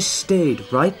 I stayed,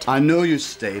 right? I know you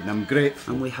stayed, and I'm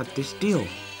grateful. And we had this deal.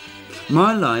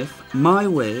 My life, my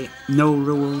way, no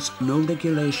rules, no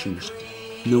regulations,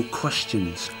 no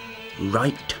questions.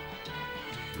 Right?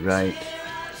 Right.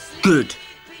 Good.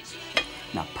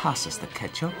 Now pass us the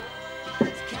ketchup. Can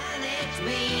it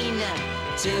mean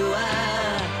to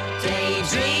a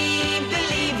daydream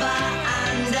believer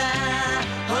and a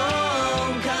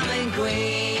homecoming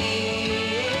queen?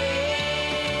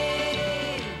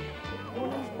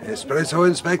 Espresso,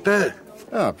 Inspector?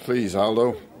 Ah, please,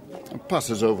 Aldo. Pass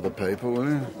us over the paper, will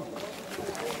you?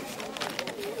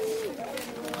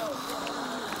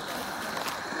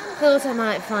 Thought I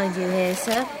might find you here,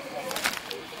 sir.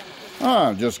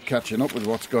 Ah, just catching up with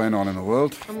what's going on in the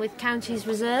world. I'm with County's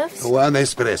Reserves. One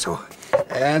espresso.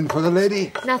 And for the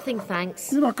lady? Nothing,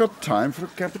 thanks. You not got time for a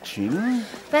cappuccino?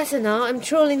 Better not. I'm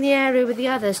trawling the area with the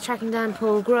others, tracking down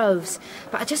Paul Groves.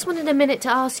 But I just wanted a minute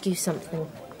to ask you something.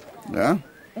 Yeah?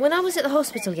 When I was at the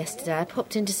hospital yesterday, I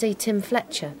popped in to see Tim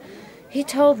Fletcher. He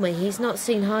told me he's not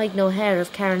seen hide nor hair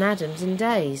of Karen Adams in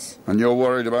days. And you're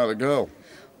worried about the girl?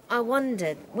 I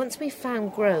wondered, once we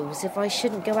found Groves, if I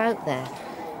shouldn't go out there.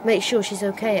 Make sure she's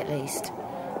okay at least.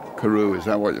 Carew, is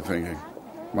that what you're thinking?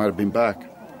 Might have been back.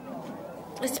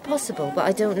 It's possible, but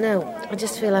I don't know. I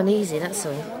just feel uneasy, that's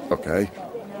all. Okay.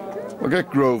 We'll get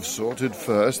Groves sorted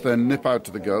first, then nip out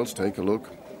to the girls, take a look.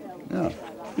 Yeah,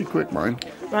 be quick, mind.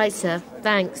 Right, sir.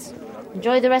 Thanks.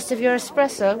 Enjoy the rest of your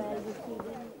espresso.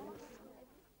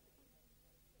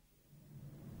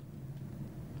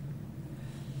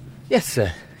 Yes,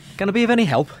 sir. Can I be of any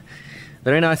help?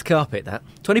 Very nice carpet, that.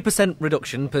 20%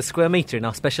 reduction per square metre in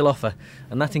our special offer,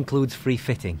 and that includes free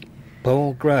fitting.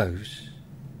 Paul Groves?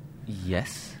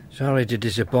 Yes? Sorry to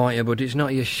disappoint you, but it's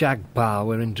not your shag pal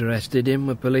we're interested in.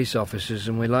 We're police officers,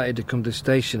 and we'd like you to come to the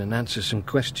station and answer some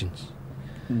questions.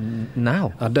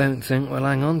 Now? I don't think we'll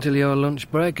hang on till your lunch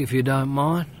break, if you don't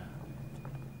mind.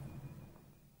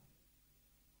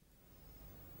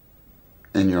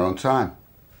 In your own time.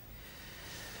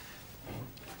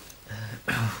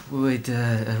 We'd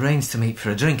arranged to meet for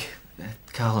a drink,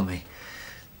 Carl and me.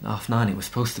 9:30 it was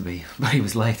supposed to be, but he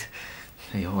was late.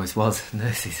 He always was,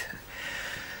 nurses.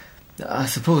 I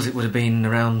suppose it would have been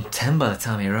around 10 by the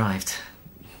time he arrived.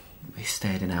 We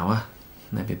stayed an hour,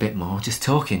 maybe a bit more, just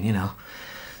talking, you know,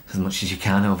 as much as you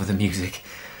can over the music.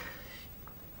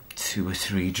 2 or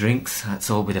 3 drinks, that's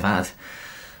all we'd have had.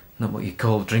 Not what you'd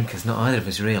call drinkers, not either of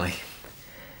us, really.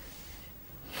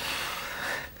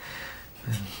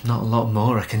 There's not a lot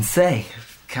more I can say.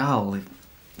 Carl,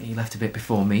 he left a bit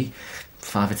before me,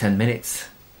 5 or 10 minutes.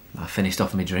 I finished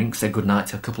off my drink, said goodnight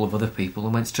to a couple of other people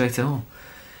and went straight home.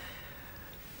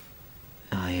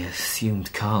 I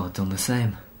assumed Carl had done the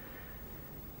same.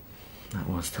 That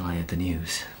was till I heard the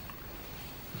news.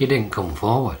 You didn't come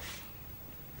forward?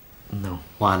 No.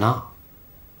 Why not?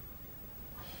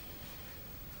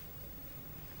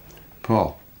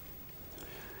 Paul,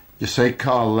 you say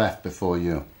Carl left before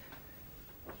you?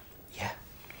 Yeah.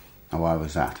 And why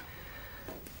was that?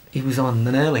 He was on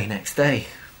an early next day.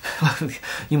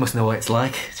 You must know what it's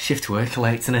like. Shift work,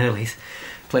 lates and earlies.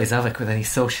 Plays havoc with any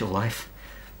social life.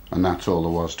 And that's all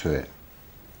there was to it?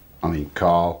 I mean,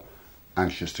 Carl,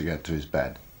 anxious to get to his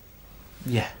bed?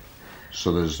 Yeah.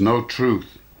 So there's no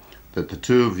truth that the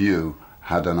two of you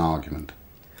had an argument?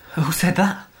 Who said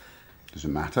that? Does it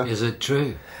matter? Is it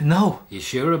true? No. You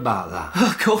sure about that?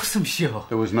 Of course I'm sure.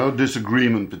 There was no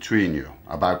disagreement between you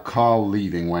about Carl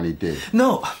leaving when he did?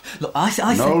 No. Look,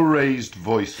 I No raised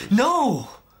voices? No!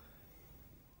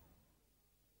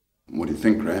 What do you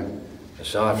think, Graham?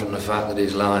 Aside from the fact that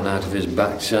he's lying out of his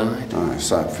backside?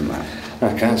 Aside from that.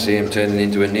 I can't see him turning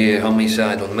into a near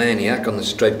homicidal maniac on the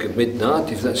stroke of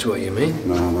midnight, if that's what you mean.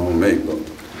 No, me, but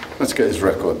let's get his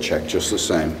record checked just the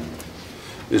same.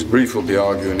 His brief will be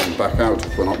arguing him back out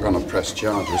if we're not going to press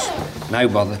charges. No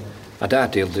bother. I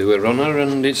doubt he'll do a runner,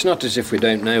 and it's not as if we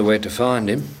don't know where to find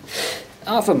him.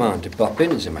 Half a mind to pop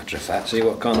in, as a matter of fact, see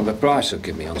what kind of a price he'll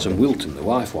give me on some Wilton the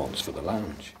wife wants for the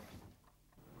lounge.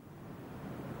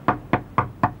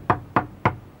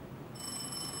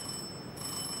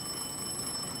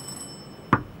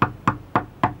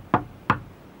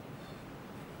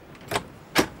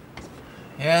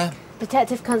 Yeah?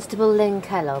 Detective Constable Lynn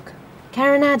Kellogg.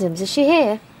 Karen Adams, is she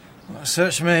here? Well,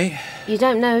 search me. You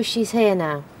don't know if she's here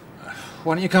now.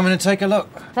 Why don't you come in and take a look?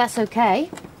 That's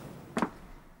okay.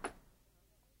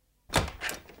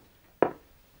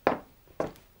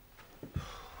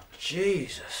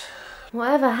 Jesus.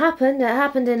 Whatever happened, it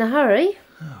happened in a hurry.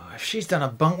 Oh, if she's done a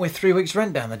bunk with 3 weeks'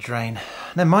 rent down the drain,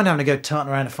 never mind having to go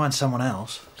tarting around to find someone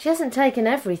else. She hasn't taken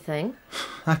everything.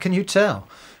 How can you tell?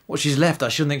 What she's left, I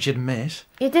shouldn't think she'd miss.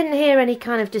 You didn't hear any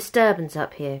kind of disturbance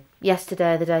up here,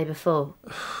 yesterday or the day before?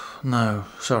 No,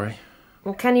 sorry.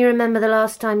 Well, can you remember the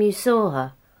last time you saw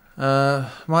her?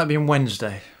 Might have been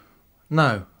Wednesday.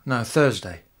 No,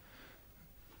 Thursday.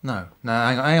 No,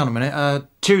 hang on a minute.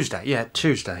 Tuesday, yeah,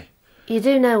 Tuesday. You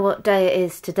do know what day it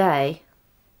is today?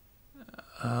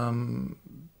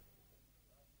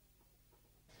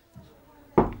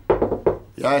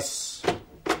 Yes.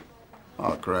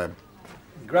 Oh, Graham.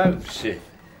 Groves,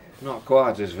 not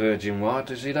quite as virgin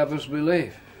white as he'd have us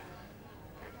believe.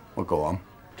 Well, go on.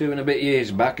 2 and a bit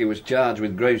years back he was charged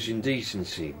with gross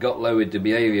indecency, got lowered to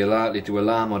behaviour likely to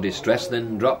alarm or distress,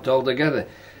 then dropped altogether.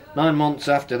 9 months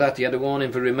after that he had a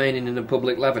warning for remaining in a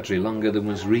public lavatory longer than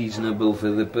was reasonable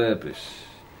for the purpose.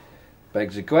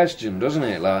 Begs a question, doesn't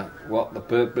it, like what the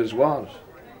purpose was?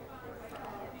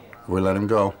 We'll let him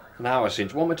go. An hour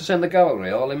since. Want me to send the cavalry,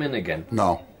 haul him in again?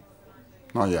 No.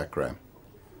 Not yet, Graham.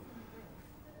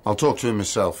 I'll talk to him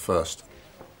myself first.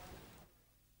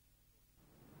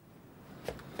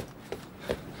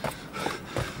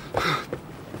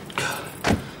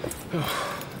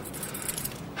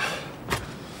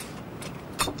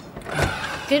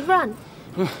 Good run.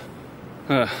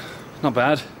 Not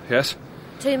bad, yes.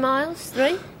 2 miles?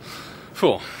 3?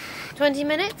 4. 20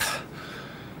 minutes?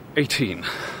 18.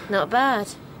 Not bad.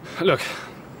 Look,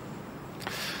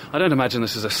 I don't imagine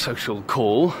this is a social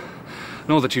call,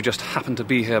 nor that you just happen to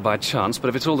be here by chance, but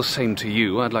if it's all the same to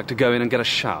you, I'd like to go in and get a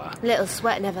shower. Little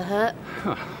sweat never hurt.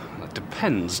 That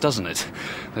depends, doesn't it?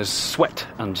 There's sweat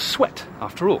and sweat,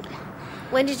 after all.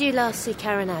 When did you last see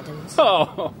Karen Adams?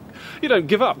 Oh, you don't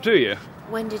give up, do you?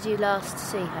 When did you last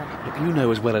see her? Look, you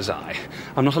know as well as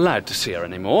I'm not allowed to see her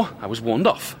anymore. I was warned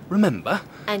off, remember?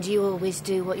 And you always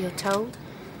do what you're told?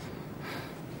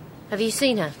 Have you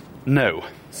seen her? No.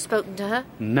 Spoken to her?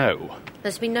 No.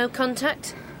 There's been no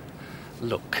contact?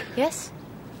 Look. Yes?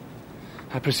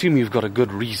 I presume you've got a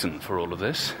good reason for all of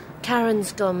this.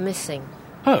 Karen's gone missing.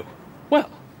 Oh, well,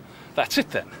 that's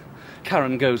it then.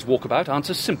 Karen goes walkabout,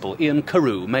 answers simple. Ian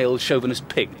Carew, male chauvinist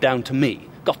pig, down to me.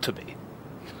 Got to be.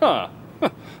 Huh.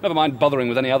 Never mind bothering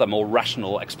with any other more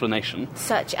rational explanation.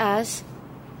 Such as?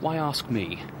 Why ask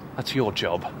me? That's your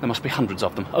job. There must be hundreds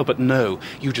of them. Oh, but no,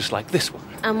 you just like this one.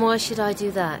 And why should I do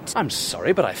that? I'm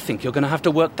sorry, but I think you're going to have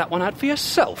to work that one out for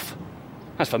yourself.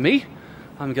 As for me,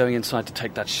 I'm going inside to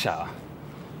take that shower.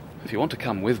 If you want to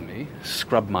come with me,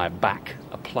 scrub my back,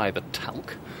 apply the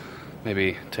talc,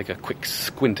 maybe take a quick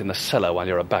squint in the cellar while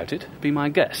you're about it, be my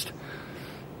guest.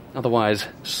 Otherwise,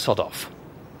 sod off.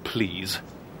 Please.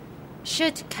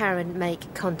 Should Karen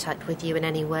make contact with you in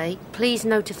any way, please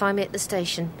notify me at the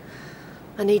station.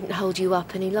 I needn't hold you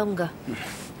up any longer.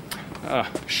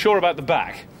 Sure about the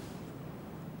back?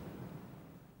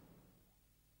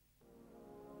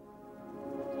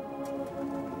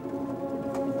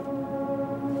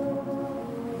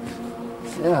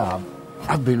 Yeah,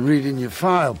 I've been reading your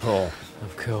file, Paul.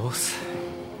 Of course.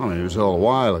 I mean, it was all a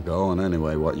while ago, and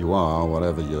anyway, what you are,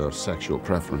 whatever your sexual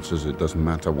preferences, it doesn't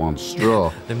matter one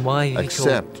straw. Then why...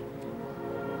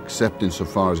 Except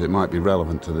insofar as it might be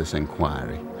relevant to this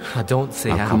inquiry. I don't see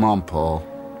now, how... Come on, Paul.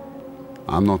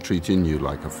 I'm not treating you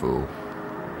like a fool.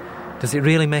 Does it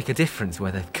really make a difference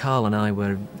whether Carl and I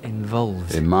were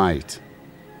involved? It might.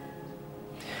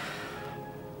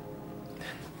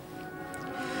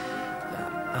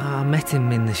 I met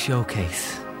him in the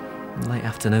showcase, late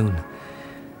afternoon.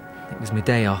 It was my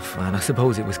day off, and I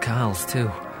suppose it was Carl's too.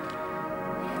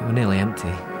 It were nearly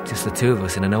empty, just the two of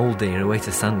us in an oldie who ate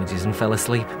our sandwiches and fell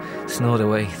asleep, snored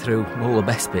away through all the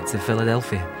best bits of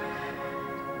Philadelphia.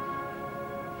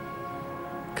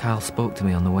 Carl spoke to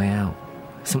me on the way out.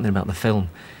 Something about the film.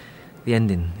 The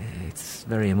ending, it's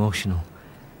very emotional.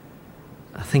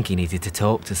 I think he needed to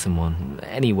talk to someone.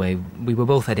 Anyway, we were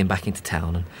both heading back into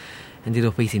town and ended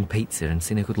up eating pizza and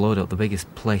seeing who could load up the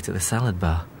biggest plate at the salad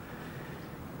bar.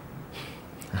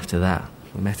 After that,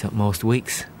 we met up most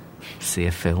weeks. See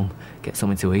a film, get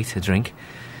something to eat, a drink,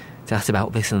 chat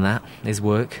about this and that, his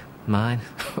work, mine.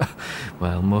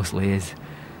 Well, mostly his.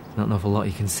 Not an awful lot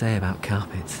you can say about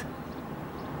carpets.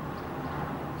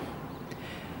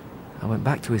 I went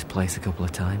back to his place a couple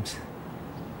of times.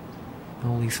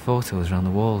 All these photos around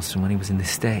the walls from when he was in the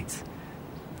States.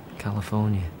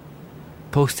 California.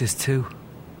 Posters too.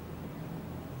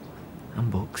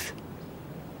 And books.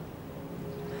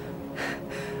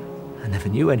 I never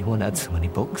knew anyone had so many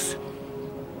books.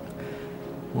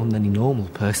 More than any normal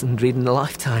person would read in a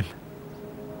lifetime.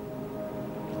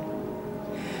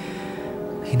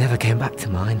 He never came back to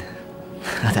mine.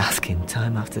 I'd ask him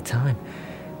time after time.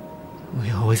 We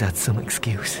always had some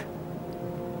excuse.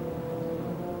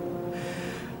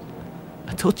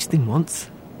 I touched him once.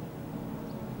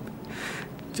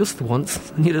 Just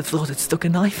once, and you'd have thought I'd stuck a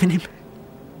knife in him.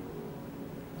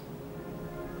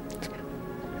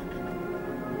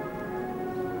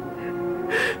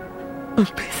 I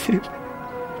miss him.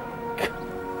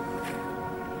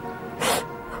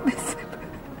 I miss him.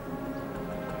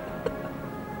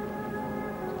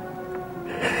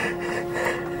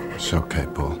 It's okay,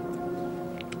 Paul.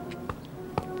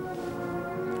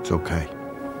 It's okay.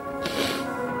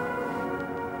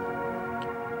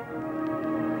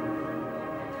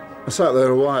 I sat there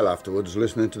a while afterwards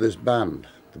listening to this band,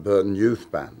 the Burton Youth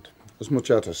Band. As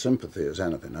much out of sympathy as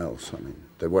anything else. I mean,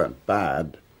 they weren't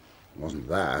bad. It wasn't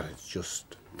that. It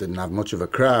just didn't have much of a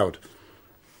crowd.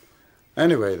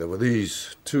 Anyway, there were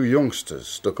these two youngsters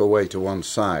stuck away to one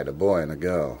side, a boy and a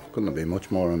girl. Couldn't have been much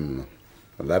more than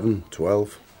 11,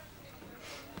 12.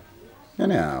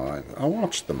 Anyhow, I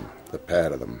watched them, the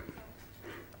pair of them.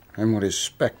 Him with his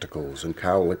spectacles and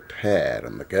cow-licked hair,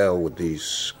 and the girl with these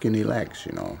skinny legs,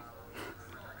 you know.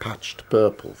 Patched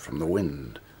purple from the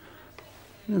wind.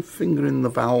 And fingering the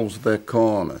valves of their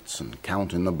cornets and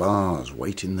counting the bars,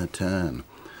 waiting their turn.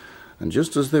 And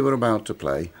just as they were about to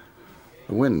play,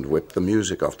 the wind whipped the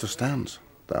music off the stands.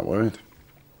 That were it.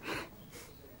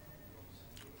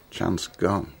 Chance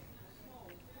gone.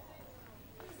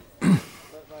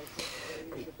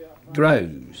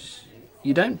 Groves,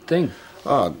 you don't think...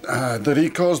 That he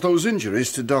caused those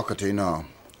injuries to Doherty? No.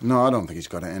 No, I don't think he's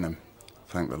got it in him.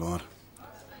 Thank the Lord.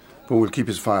 But we'll keep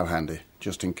his file handy,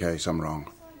 just in case I'm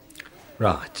wrong.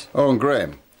 Right. Oh, and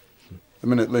Graham, the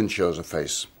minute Lynn shows her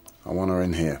face, I want her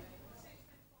in here.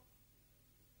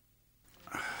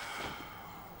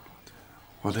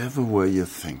 Whatever were you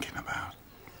thinking about?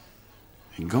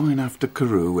 In going after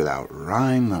Carew without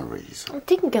rhyme or reason? I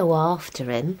didn't go after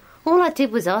him. All I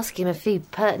did was ask him a few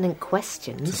pertinent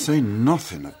questions. To say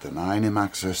nothing of denying him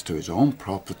access to his own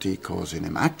property, causing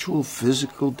him actual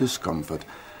physical discomfort,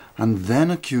 and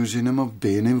then accusing him of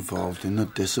being involved in the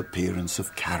disappearance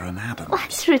of Karen Adams.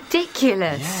 That's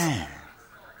ridiculous. Yeah,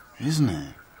 isn't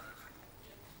it?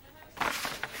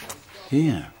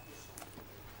 Here.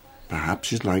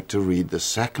 Perhaps you'd like to read the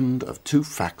second of 2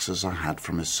 faxes I had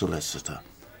from his solicitor.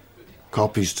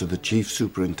 Copies to the Chief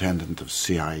Superintendent of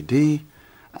CID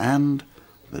and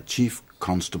the Chief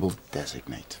Constable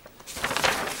Designate.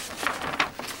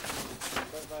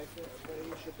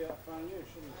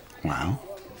 Well?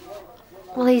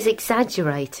 Well, he's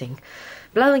exaggerating.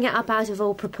 Blowing it up out of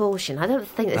all proportion. I don't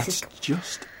think this That's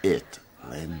just it,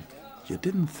 Lynn. You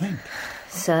didn't think.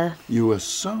 Sir? You were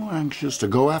so anxious to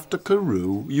go after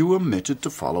Carew, you omitted to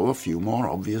follow a few more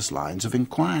obvious lines of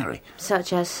inquiry.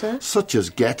 Such as, sir? Such as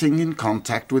getting in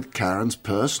contact with Karen's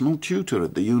personal tutor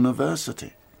at the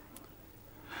university.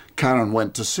 Karen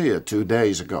went to see her 2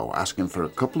 days ago, asking for a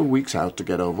couple of weeks out to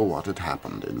get over what had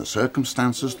happened. In the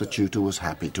circumstances, the tutor was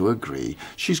happy to agree.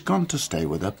 She's gone to stay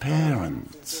with her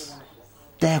parents.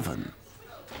 Devon.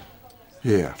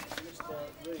 Here.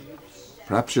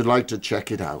 Perhaps you'd like to check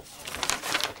it out.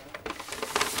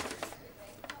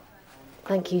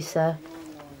 Thank you, sir.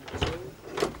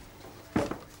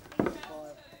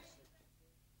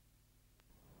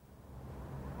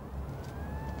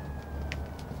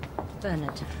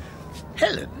 Bernard.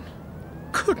 Helen?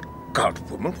 Good God,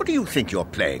 woman, what do you think you're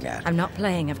playing at? I'm not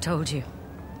playing, I've told you.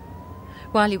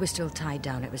 While you were still tied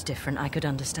down, it was different. I could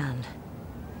understand.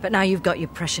 But now you've got your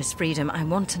precious freedom. I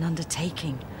want an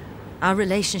undertaking. Our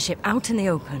relationship out in the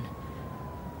open.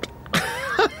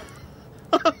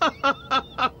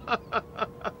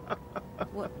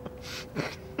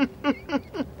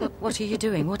 What are you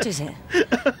doing? What is it?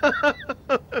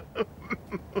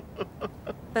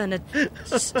 Bernard,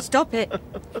 stop it!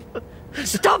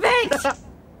 Stop it!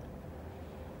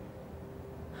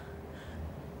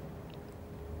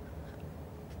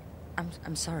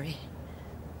 I'm sorry.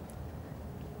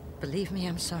 Believe me,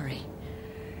 I'm sorry.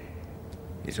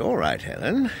 It's all right,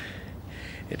 Helen.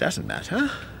 It doesn't matter.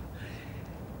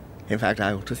 In fact,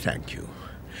 I ought to thank you.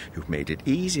 You've made it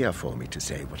easier for me to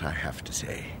say what I have to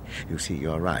say. You see,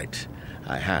 you're right.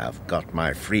 I have got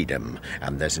my freedom,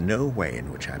 and there's no way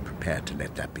in which I'm prepared to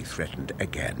let that be threatened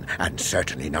again, and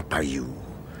certainly not by you.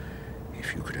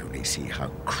 If you could only see how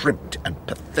crimped and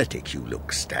pathetic you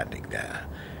look standing there.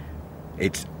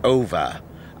 It's over.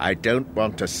 I don't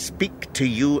want to speak to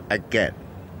you again.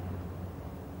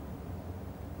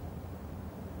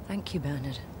 Thank you,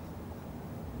 Bernard.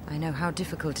 I know how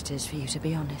difficult it is for you to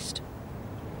be honest.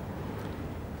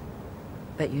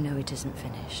 But you know it isn't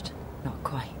finished. Not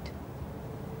quite.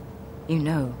 You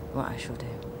know what I shall do.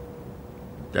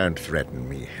 Don't threaten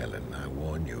me, Helen. I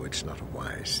warn you, it's not a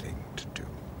wise thing to do.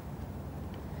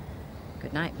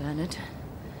 Good night, Bernard.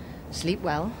 Sleep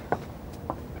well.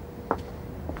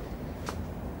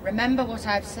 Remember what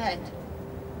I've said.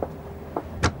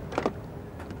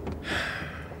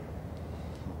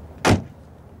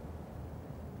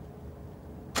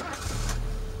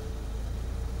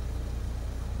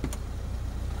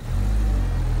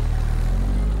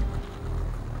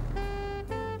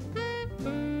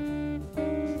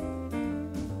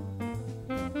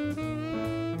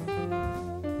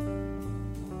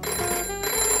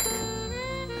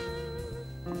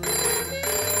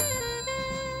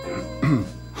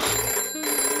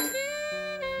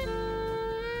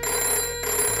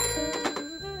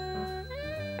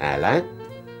 Hello?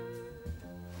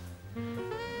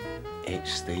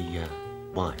 It's the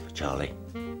wife, Charlie.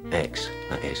 Ex,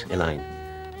 that is, Elaine.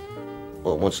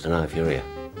 Well, wants to know if you're here.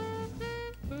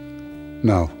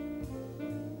 No.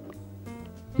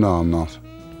 No, I'm not.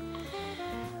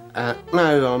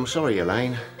 No, I'm sorry,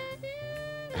 Elaine.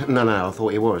 No, I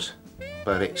thought he was.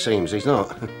 But it seems he's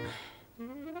not.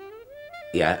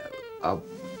 Yeah,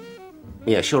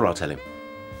 Yeah, sure, I'll tell him.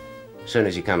 As soon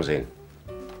as he comes in.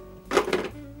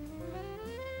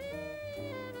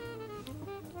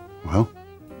 Well?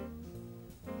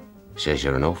 Says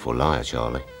you're an awful liar,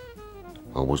 Charlie.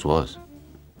 Always was.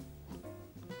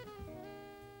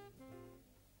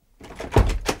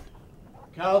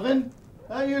 Calvin,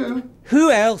 are you?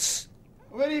 Who else?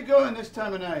 Where are you going this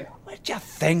time of night? What do you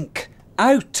think?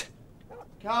 Out!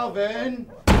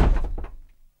 Calvin!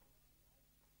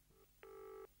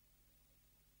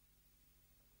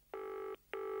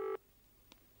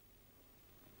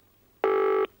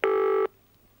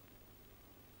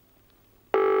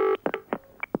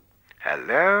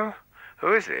 Hello?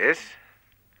 Who is this?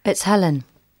 It's Helen.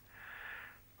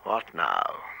 What now?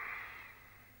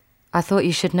 I thought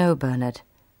you should know, Bernard.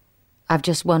 I've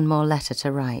just one more letter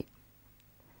to write.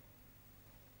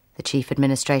 The Chief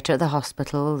Administrator at the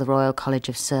hospital, the Royal College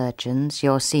of Surgeons,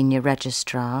 your Senior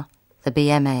Registrar, the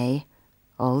BMA,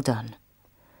 all done.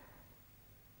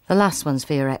 The last one's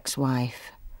for your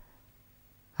ex-wife.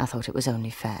 I thought it was only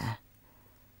fair.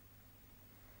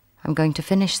 I'm going to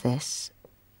finish this,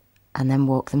 and then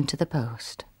walk them to the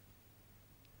post.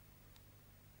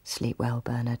 Sleep well,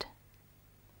 Bernard.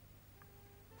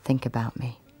 Think about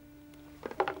me.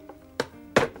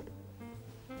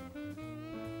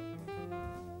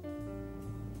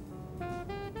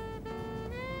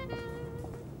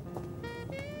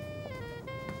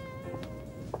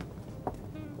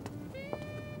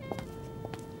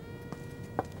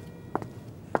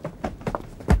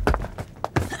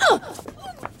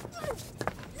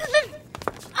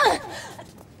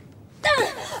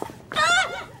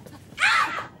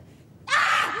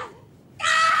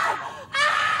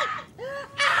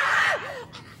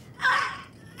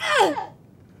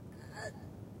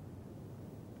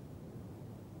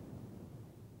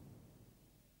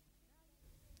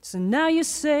 So now you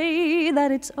say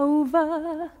that it's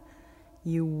over.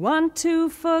 You want to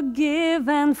forgive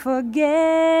and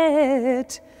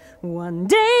forget. One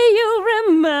day you'll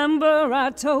remember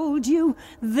I told you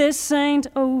this ain't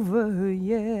over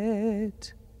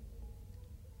yet.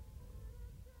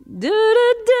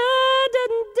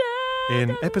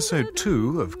 In episode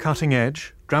 2 of Cutting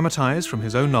Edge, dramatised from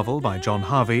his own novel by John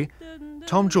Harvey,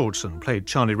 Tom Georgeson played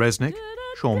Charlie Resnick,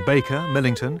 Sean Baker,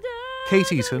 Millington,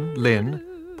 Kate Eaton, Lynn,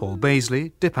 Paul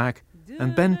Baisley, Dipak,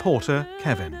 and Ben Porter,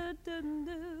 Kevin.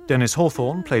 Dennis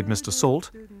Hawthorne played Mr. Salt,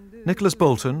 Nicholas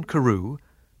Bolton, Carew,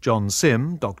 John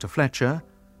Sim, Dr. Fletcher,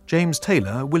 James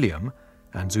Taylor, William,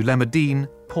 and Zulema Dean,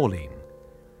 Pauline.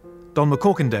 Don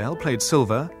McCorkindale played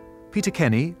Silver, Peter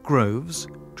Kenny, Groves,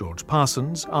 George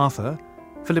Parsons, Arthur,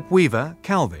 Philip Weaver,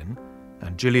 Calvin,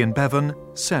 and Gillian Bevan,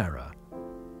 Sarah.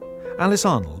 Alice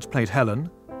Arnold played Helen,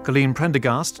 Colleen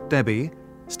Prendergast, Debbie,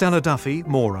 Stella Duffy,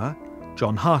 Maura,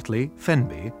 John Hartley,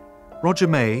 Fenby, Roger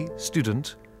May,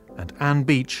 Student, and Anne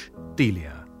Beach,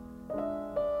 Delia.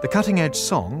 The Cutting Edge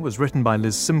song was written by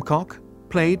Liz Simcock,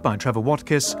 played by Trevor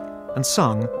Watkiss, and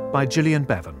sung by Gillian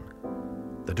Bevan.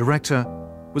 The director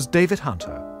was David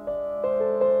Hunter.